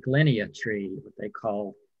Franklinia tree, what they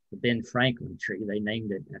call the Ben Franklin tree. They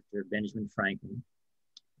named it after Benjamin Franklin.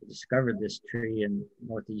 They discovered this tree in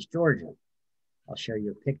northeast Georgia. I'll show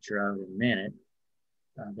you a picture of it in a minute.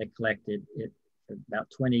 They collected it for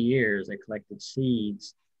about 20 years. They collected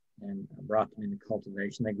seeds and brought them into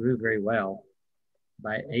cultivation. They grew very well.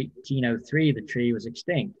 By 1803, the tree was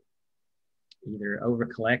extinct. Either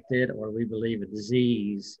over-collected or we believe a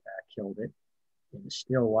disease killed it. It is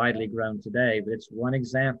still widely grown today, but it's one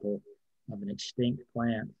example of an extinct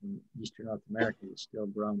plant in Eastern North America that's still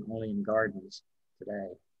grown only in gardens today.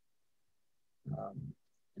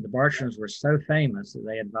 And the Bartrams were so famous that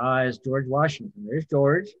they advised George Washington. There's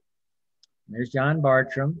George, and there's John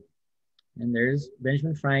Bartram, and there's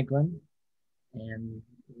Benjamin Franklin, and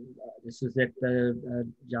this is at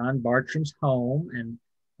John Bartram's home and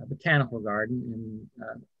a botanical garden in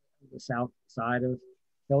the south side of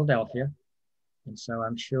Philadelphia. And so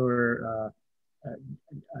I'm sure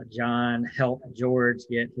John helped George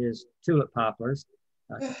get his tulip poplars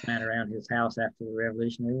to plant around his house after the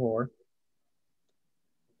Revolutionary War.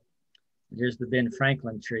 Here's the Ben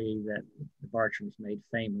Franklin tree that the Bartrams made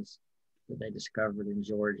famous, that they discovered in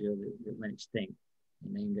Georgia that went extinct.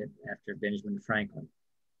 They named it after Benjamin Franklin.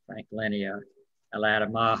 Franklinia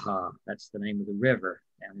Alatamaha, that's the name of the river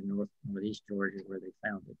down in northeast Georgia where they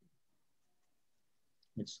found it.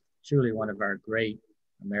 It's truly one of our great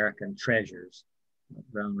American treasures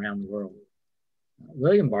grown around the world.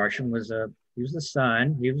 William Bartram was he was the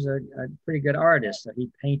son. He was a pretty good artist. So he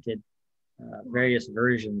painted various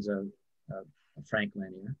versions of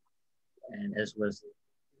Franklinia, and as was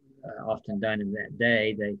often done in that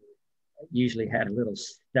day, they usually had a little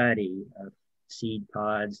study of seed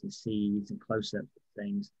pods and seeds and close-up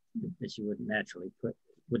things that you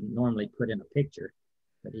wouldn't normally put in a picture.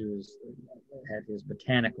 But he had his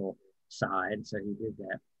botanical side, so he did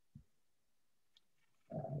that.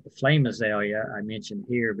 The flame azalea I mentioned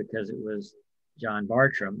here because it was John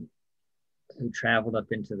Bartram who traveled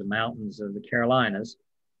up into the mountains of the Carolinas.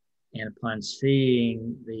 And upon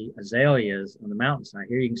seeing the azaleas on the mountainside,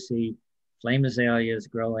 here you can see flame azaleas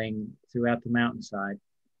growing throughout the mountainside.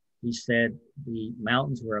 He said the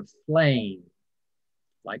mountains were aflame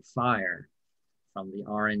like fire from the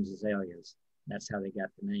orange azaleas. That's how they got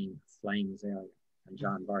the name flame azalea from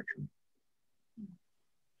John Bartram.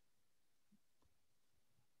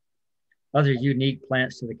 Other unique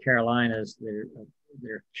plants to the Carolinas,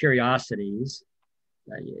 they're curiosities.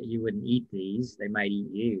 You wouldn't eat these. They might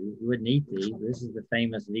eat you. You wouldn't eat these. This is the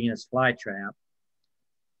famous Venus flytrap,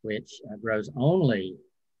 which grows only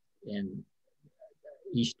in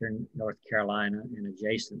eastern North Carolina and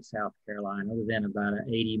adjacent South Carolina within about an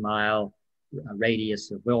 80-mile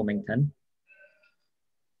radius of Wilmington.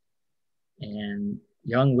 And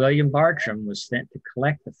young William Bartram was sent to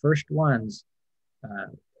collect the first ones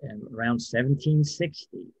around 1760.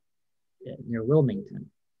 near Wilmington.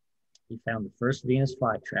 He found the first Venus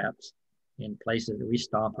flytraps in places that we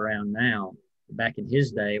stomp around now. Back in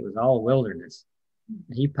his day, it was all wilderness.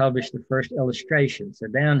 He published the first illustration. So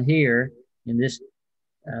down here in this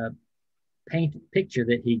picture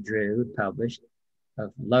that he drew, published,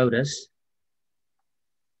 of lotus,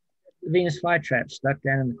 the Venus flytrap stuck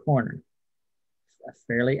down in the corner. A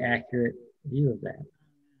fairly accurate view of that,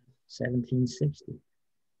 1760.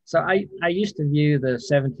 So I used to view the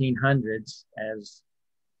 1700s as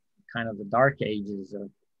kind of the dark ages of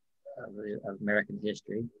American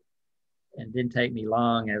history. And it didn't take me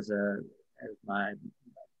long as my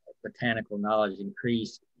botanical knowledge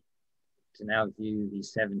increased to now view the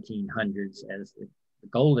 1700s as the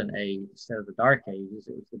golden age instead of the dark ages.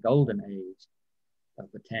 It was the golden age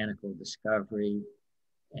of botanical discovery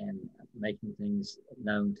and making things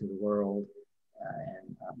known to the world,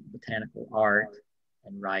 and botanical art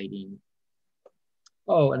and writing.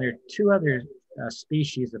 Oh, and there are two other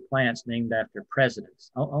species of plants named after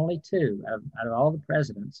presidents. Only two out of all the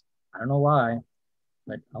presidents. I don't know why,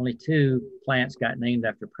 but only two plants got named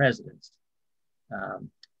after presidents.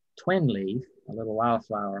 Twin leaf, a little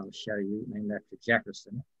wildflower I'll show you, named after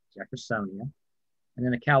Jeffersonia, and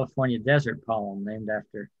then a California desert palm named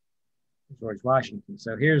after George Washington.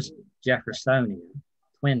 So here's Jeffersonia,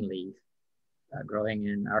 twin leaf, growing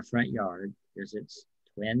in our front yard. Here's its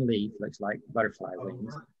twin leaf, looks like butterfly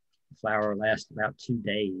wings. The flower will last about 2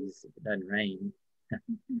 days if it doesn't rain.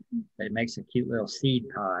 But it makes a cute little seed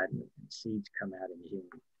pod, and seeds come out in June.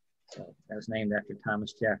 So that was named after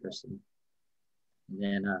Thomas Jefferson. And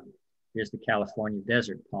then here's the California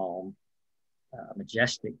desert palm, a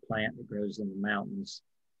majestic plant that grows in the mountains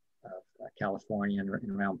of California and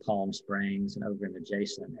around Palm Springs and over in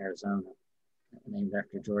adjacent Arizona, named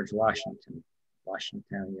after George Washington,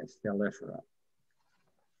 Washingtonia filifera.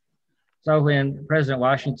 So when President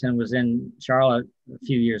Washington was in Charlotte a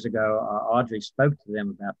few years ago, Audrey spoke to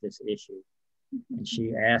them about this issue. And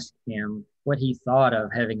she asked him what he thought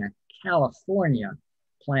of having a California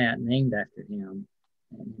plant named after him.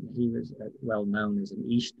 And he was well known as an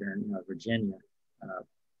Eastern, Virginia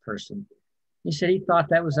person. He said he thought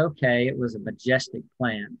that was okay. It was a majestic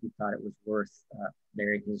plant. He thought it was worth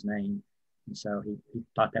bearing his name. And so he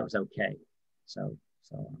thought that was okay. So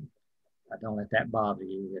don't let that bother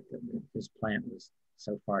you that this plant was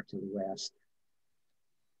so far to the west.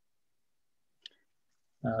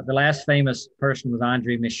 The last famous person was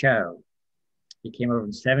André Michaux. He came over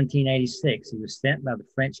in 1786. He was sent by the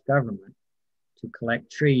French government to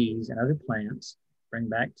collect trees and other plants, bring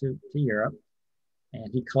back to Europe.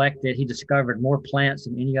 And he discovered more plants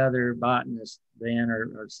than any other botanist then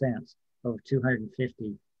or since. Over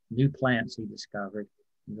 250 new plants he discovered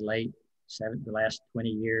in the last 20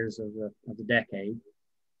 years of the decade.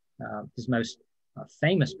 His most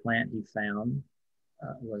famous plant he found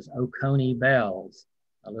was Oconee bells,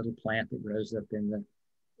 a little plant that grows up in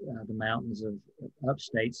the mountains of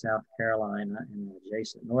upstate South Carolina and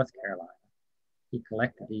adjacent North Carolina. He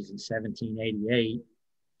collected these in 1788,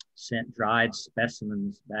 sent dried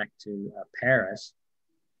specimens back to Paris,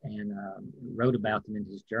 and wrote about them in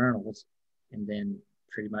his journals, and then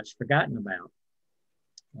pretty much forgotten about.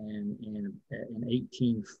 And in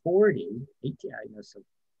 1840, so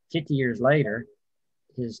 50 years later,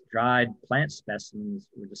 his dried plant specimens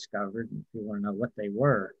were discovered, and people want to know what they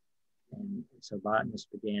were. And so botanists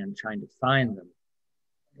began trying to find them.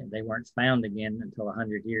 And they weren't found again until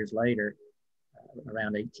 100 years later,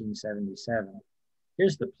 around 1877.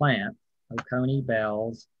 Here's the plant, Oconee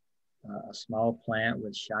bells, a small plant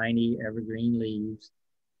with shiny evergreen leaves,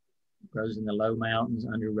 grows in the low mountains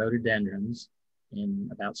under rhododendrons in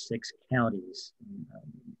about 6 counties in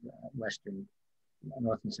western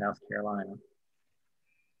North and South Carolina.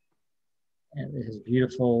 And it has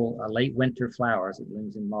beautiful late winter flowers. It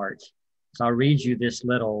blooms in March. So I'll read you this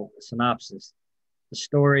little synopsis. The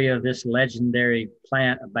story of this legendary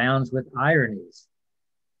plant abounds with ironies.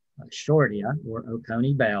 Shortia, or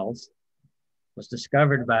Oconee bells, was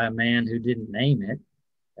discovered by a man who didn't name it.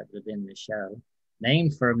 That would have been Michaux.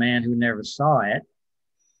 Named for a man who never saw it.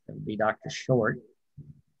 That would be Dr. Short.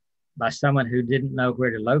 By someone who didn't know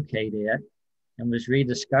where to locate it, and was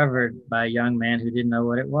rediscovered by a young man who didn't know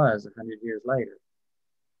what it was 100 years later.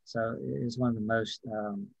 So it is one of the most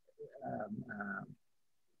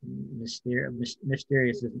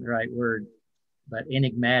mysterious isn't the right word, but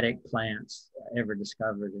enigmatic plants ever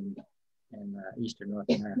discovered in Eastern North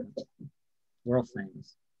America. World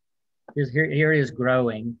famous. Here it is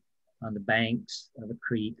growing on the banks of a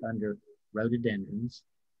creek under rhododendrons.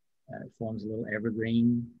 It forms a little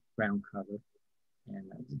evergreen ground cover. And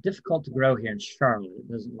it's difficult to grow here in Charlotte. It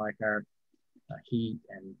doesn't like our heat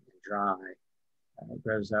and dry. It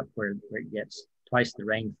grows up where it gets twice the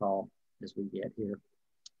rainfall as we get here.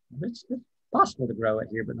 It's possible to grow it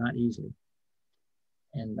here, but not easily.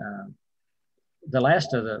 And the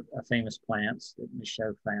last of the famous plants that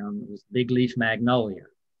MHA found was big leaf magnolia.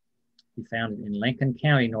 He found it in Lincoln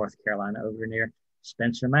County, North Carolina, over near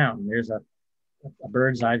Spencer Mountain. There's a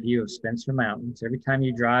bird's eye view of Spencer Mountain. So every time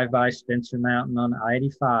you drive by Spencer Mountain on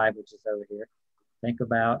I-85, which is over here, think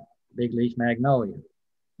about big leaf magnolia.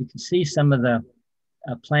 You can see some of the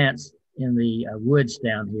plants in the woods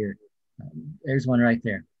down here. There's one right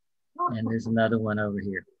there. And there's another one over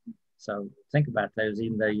here. So think about those,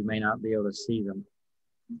 even though you may not be able to see them.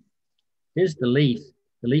 Here's the leaf.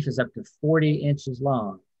 The leaf is up to 40 inches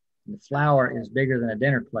long. And the flower is bigger than a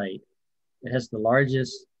dinner plate. It has the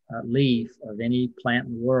largest leaf of any plant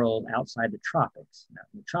in the world outside the tropics. Now,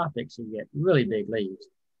 in the tropics, you get really big leaves.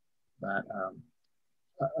 But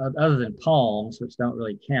other than palms, which don't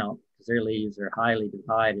really count because their leaves are highly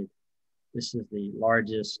divided, this is the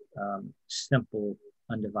largest simple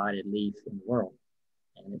undivided leaf in the world.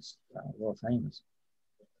 And it's world famous.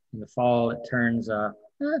 In the fall, it turns a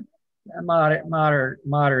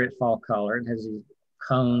moderate fall color. It has these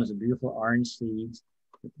cones of beautiful orange seeds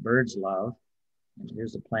that birds love. And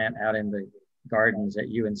here's a plant out in the gardens at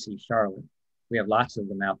UNC Charlotte. We have lots of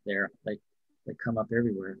them out there. They come up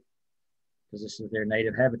everywhere because this is their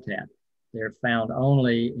native habitat. They're found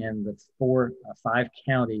only in the 5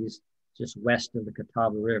 counties just west of the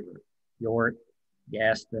Catawba River: York,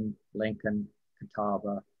 Gaston, Lincoln,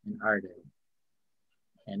 Catawba, and Iredell.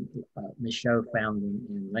 And MHA found them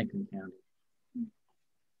in Lincoln County.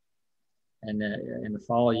 And in the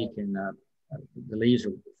fall, you can, the leaves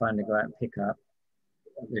are fun to go out and pick up.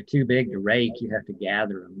 They're too big to rake. You have to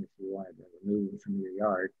gather them if you wanted to remove them from your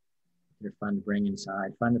yard. They're fun to bring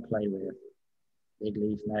inside, fun to play with. Big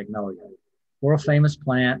leaf magnolia. World famous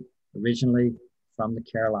plant, originally from the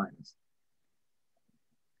Carolinas.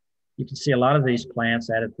 You can see a lot of these plants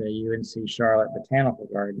out at the UNC Charlotte Botanical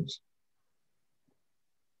Gardens.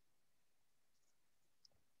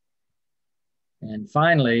 And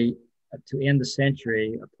finally, to end the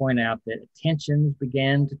century, I point out that attentions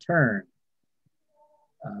began to turn.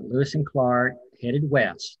 Lewis and Clark headed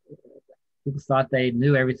west. People thought they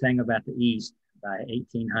knew everything about the East by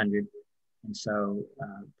 1800. And so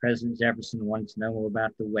President Jefferson wanted to know more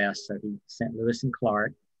about the West. So he sent Lewis and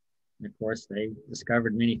Clark. And of course, they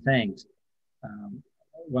discovered many things.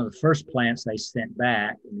 One of the first plants they sent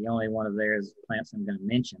back, and the only one of theirs plants I'm going to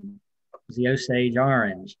mention, was the Osage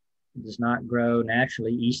orange. It does not grow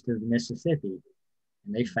naturally east of the Mississippi.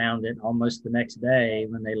 And they found it almost the next day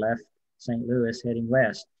when they left St. Louis heading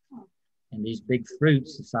west. And these big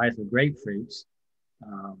fruits, the size of grapefruits,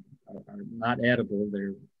 are not edible.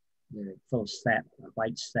 They're full of sap,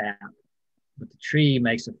 white sap. But the tree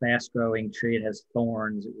makes a fast-growing tree. It has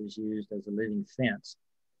thorns. It was used as a living fence.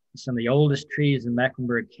 Some of the oldest trees in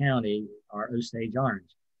Mecklenburg County are Osage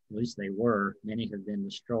orange. At least they were. Many have been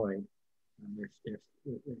destroyed.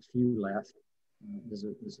 There's few left. There's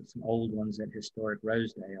some old ones at historic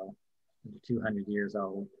Rosedale, 200 years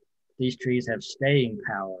old. These trees have staying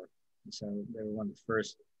power. And so they were one of the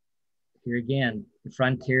first. Here again, the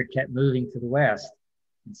frontier kept moving to the west.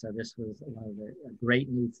 And so this was one of the great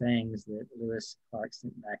new things that Lewis Clark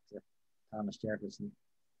sent back to Thomas Jefferson.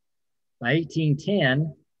 By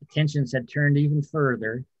 1810, attentions had turned even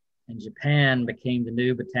further, and Japan became the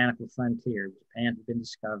new botanical frontier. Japan had been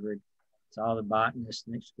discovered. So all the botanists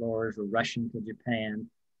and explorers were rushing to Japan,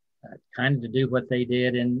 kind of to do what they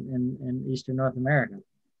did in Eastern North America,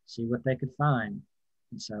 see what they could find.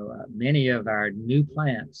 And so many of our new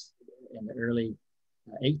plants in the early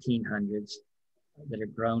 1800s that are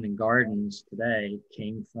grown in gardens today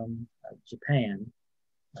came from Japan,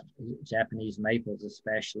 Japanese maples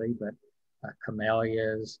especially, but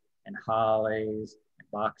camellias and hollies and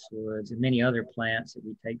boxwoods and many other plants that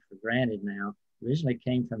we take for granted now originally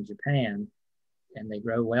came from Japan, and they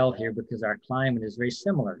grow well here because our climate is very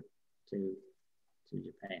similar to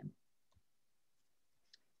Japan.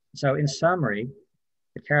 So in summary,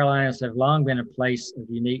 the Carolinas have long been a place of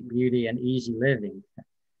unique beauty and easy living.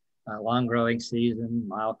 Long growing season,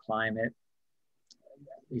 mild climate.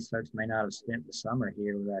 These folks may not have spent the summer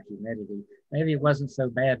here without humidity. Maybe it wasn't so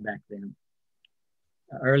bad back then.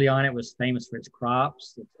 Early on, it was famous for its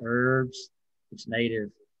crops, its herbs, its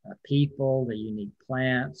native people, the unique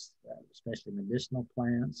plants, especially medicinal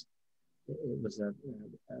plants. It was the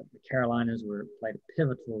Carolinas played a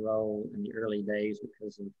pivotal role in the early days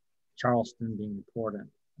because of Charleston being an important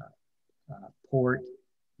port,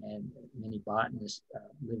 and many botanists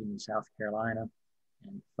living in South Carolina.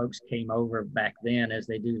 And folks came over back then as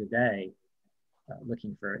they do today.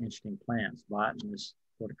 looking for interesting plants, botanists,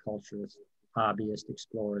 horticulturists, hobbyists,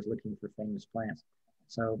 explorers looking for famous plants.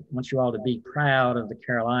 So I want you all to be proud of the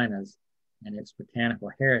Carolinas and its botanical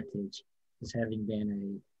heritage as having been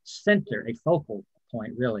a center, a focal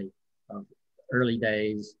point really of early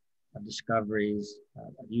days of discoveries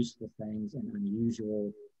of useful things and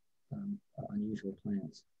unusual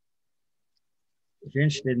plants. If you're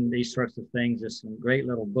interested in these sorts of things, there's some great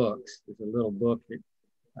little books. There's a little book that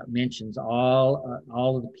mentions all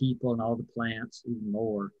of the people and all the plants, even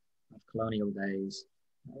more, of colonial days,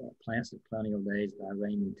 Plants of Colonial Days by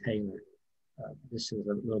Raymond Taylor. This is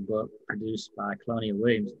a little book produced by Colonial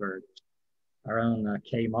Williamsburg. Our own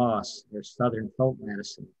Kay Moss, their Southern Folk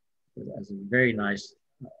Medicine, is a very nice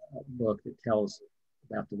book that tells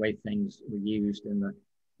about the way things were used in the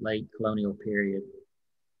late colonial period.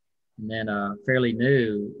 And then fairly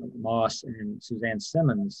new, Moss and Suzanne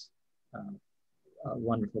Simmons, a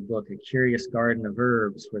wonderful book, A Curious Garden of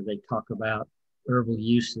Herbs, where they talk about herbal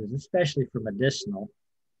uses, especially for medicinal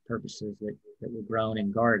purposes that were grown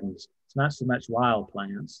in gardens. It's not so much wild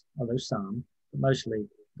plants, although some, but mostly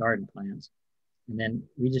garden plants. And then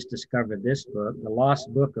we just discovered this book, The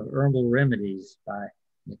Lost Book of Herbal Remedies by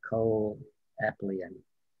Nicole Applian.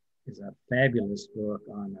 It's a fabulous book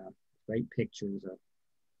on great pictures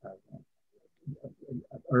of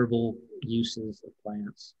herbal uses of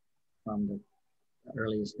plants from the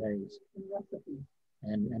earliest days.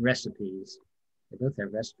 And recipes. They both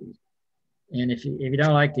have recipes. And if you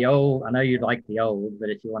don't like the old, I know you'd like the old, but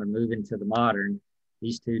if you want to move into the modern,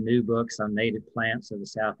 these two new books on native plants of the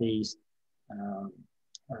Southeast,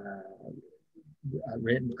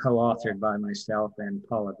 written, co-authored by myself and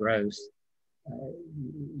Paula Gross.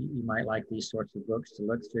 You might like these sorts of books to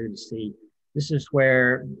look through to see. This is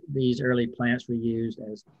where these early plants were used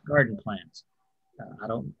as garden plants. I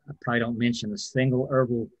probably don't mention a single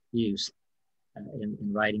herbal use in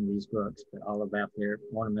writing these books, but all about their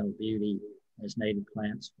ornamental beauty as native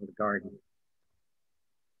plants for the garden.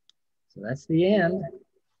 So that's the end.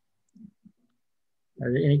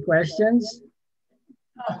 Are there any questions?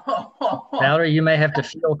 Valerie, you may have to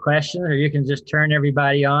field questions, or you can just turn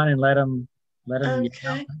everybody on and let them.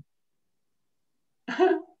 Okay.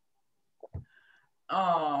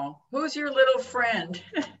 Oh, who's your little friend?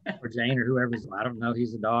 Or Jane, or whoever's, I don't know,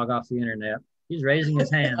 he's a dog off the internet. He's raising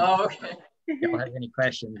his hand. Oh, okay. If y'all have any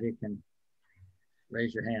questions, you can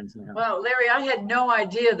raise your hands now. Well, Larry, I had no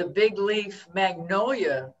idea the big leaf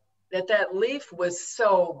magnolia, that leaf was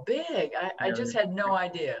so big. I just had no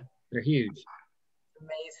idea. They're huge.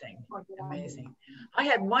 Amazing, amazing. I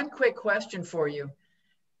had one quick question for you.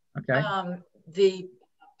 Okay. The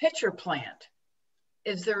pitcher plant,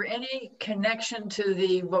 is there any connection to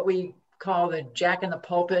the what we call the Jack in the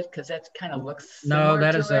Pulpit? Because that kind of looks similar.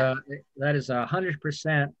 No, that is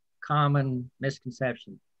 100% common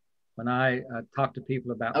misconception. When I talk to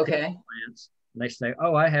people about pitcher plants, and they say,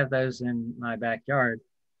 "Oh, I have those in my backyard,"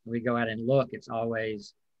 and we go out and look, it's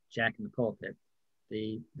always Jack in the Pulpit.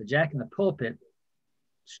 The Jack in the Pulpit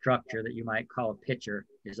structure that you might call a pitcher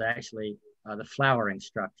is actually the flowering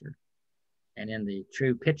structure. And in the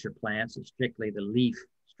true pitcher plants, it's strictly the leaf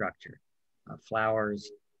structure.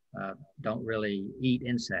 Flowers don't really eat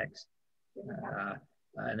insects,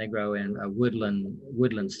 and they grow in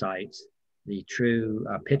woodland sites. The true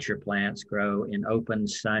pitcher plants grow in open,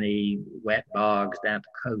 sunny, wet bogs down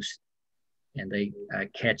the coast, and they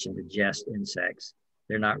catch and digest insects.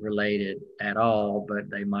 They're not related at all, but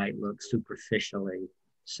they might look superficially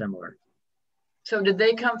similar. So did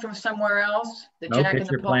they come from somewhere else? No,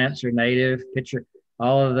 pitcher plants are native.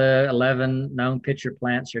 All of the 11 known pitcher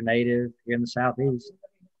plants are native here in the Southeast.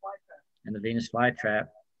 And the Venus flytrap,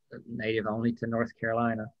 native only to North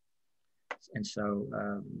Carolina. And so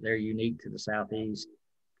they're unique to the Southeast.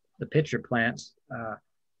 The pitcher plants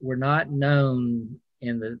were not known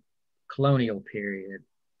in the colonial period,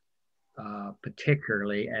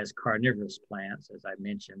 particularly as carnivorous plants, as I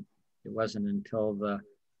mentioned. It wasn't until the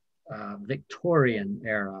Victorian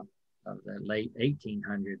era of the late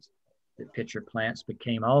 1800s that pitcher plants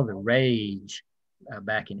became all the rage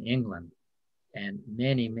back in England. And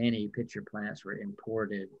many, many pitcher plants were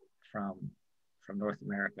imported from North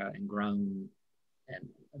America and grown and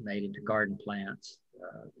made into garden plants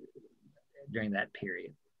during that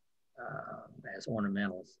period as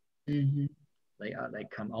ornamentals. Mm-hmm. They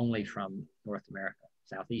come only from North America,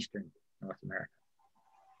 southeastern North America.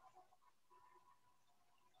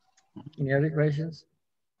 Any other questions?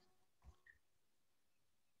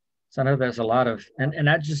 So I know there's a lot of, and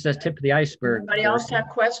that's just the tip of the iceberg. Anybody else have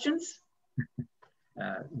questions? There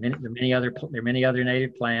are many other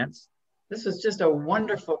native plants. This was just a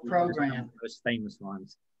wonderful program. Most famous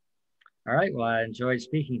ones. All right. Well, I enjoyed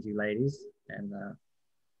speaking to you ladies, and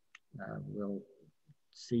we'll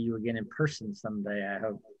see you again in person someday, I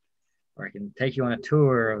hope. Or I can take you on a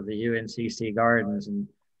tour of the UNCC gardens and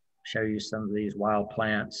show you some of these wild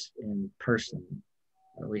plants in person.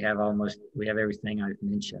 We have everything I've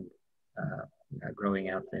mentioned growing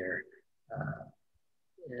out there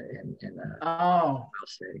in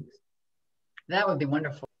settings. That would be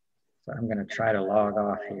wonderful. So I'm going to try to log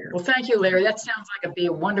off here. Well, thank you, Larry. That sounds like it'd be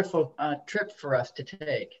a wonderful trip for us to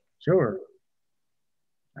take. Sure.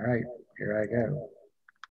 All right, here I go.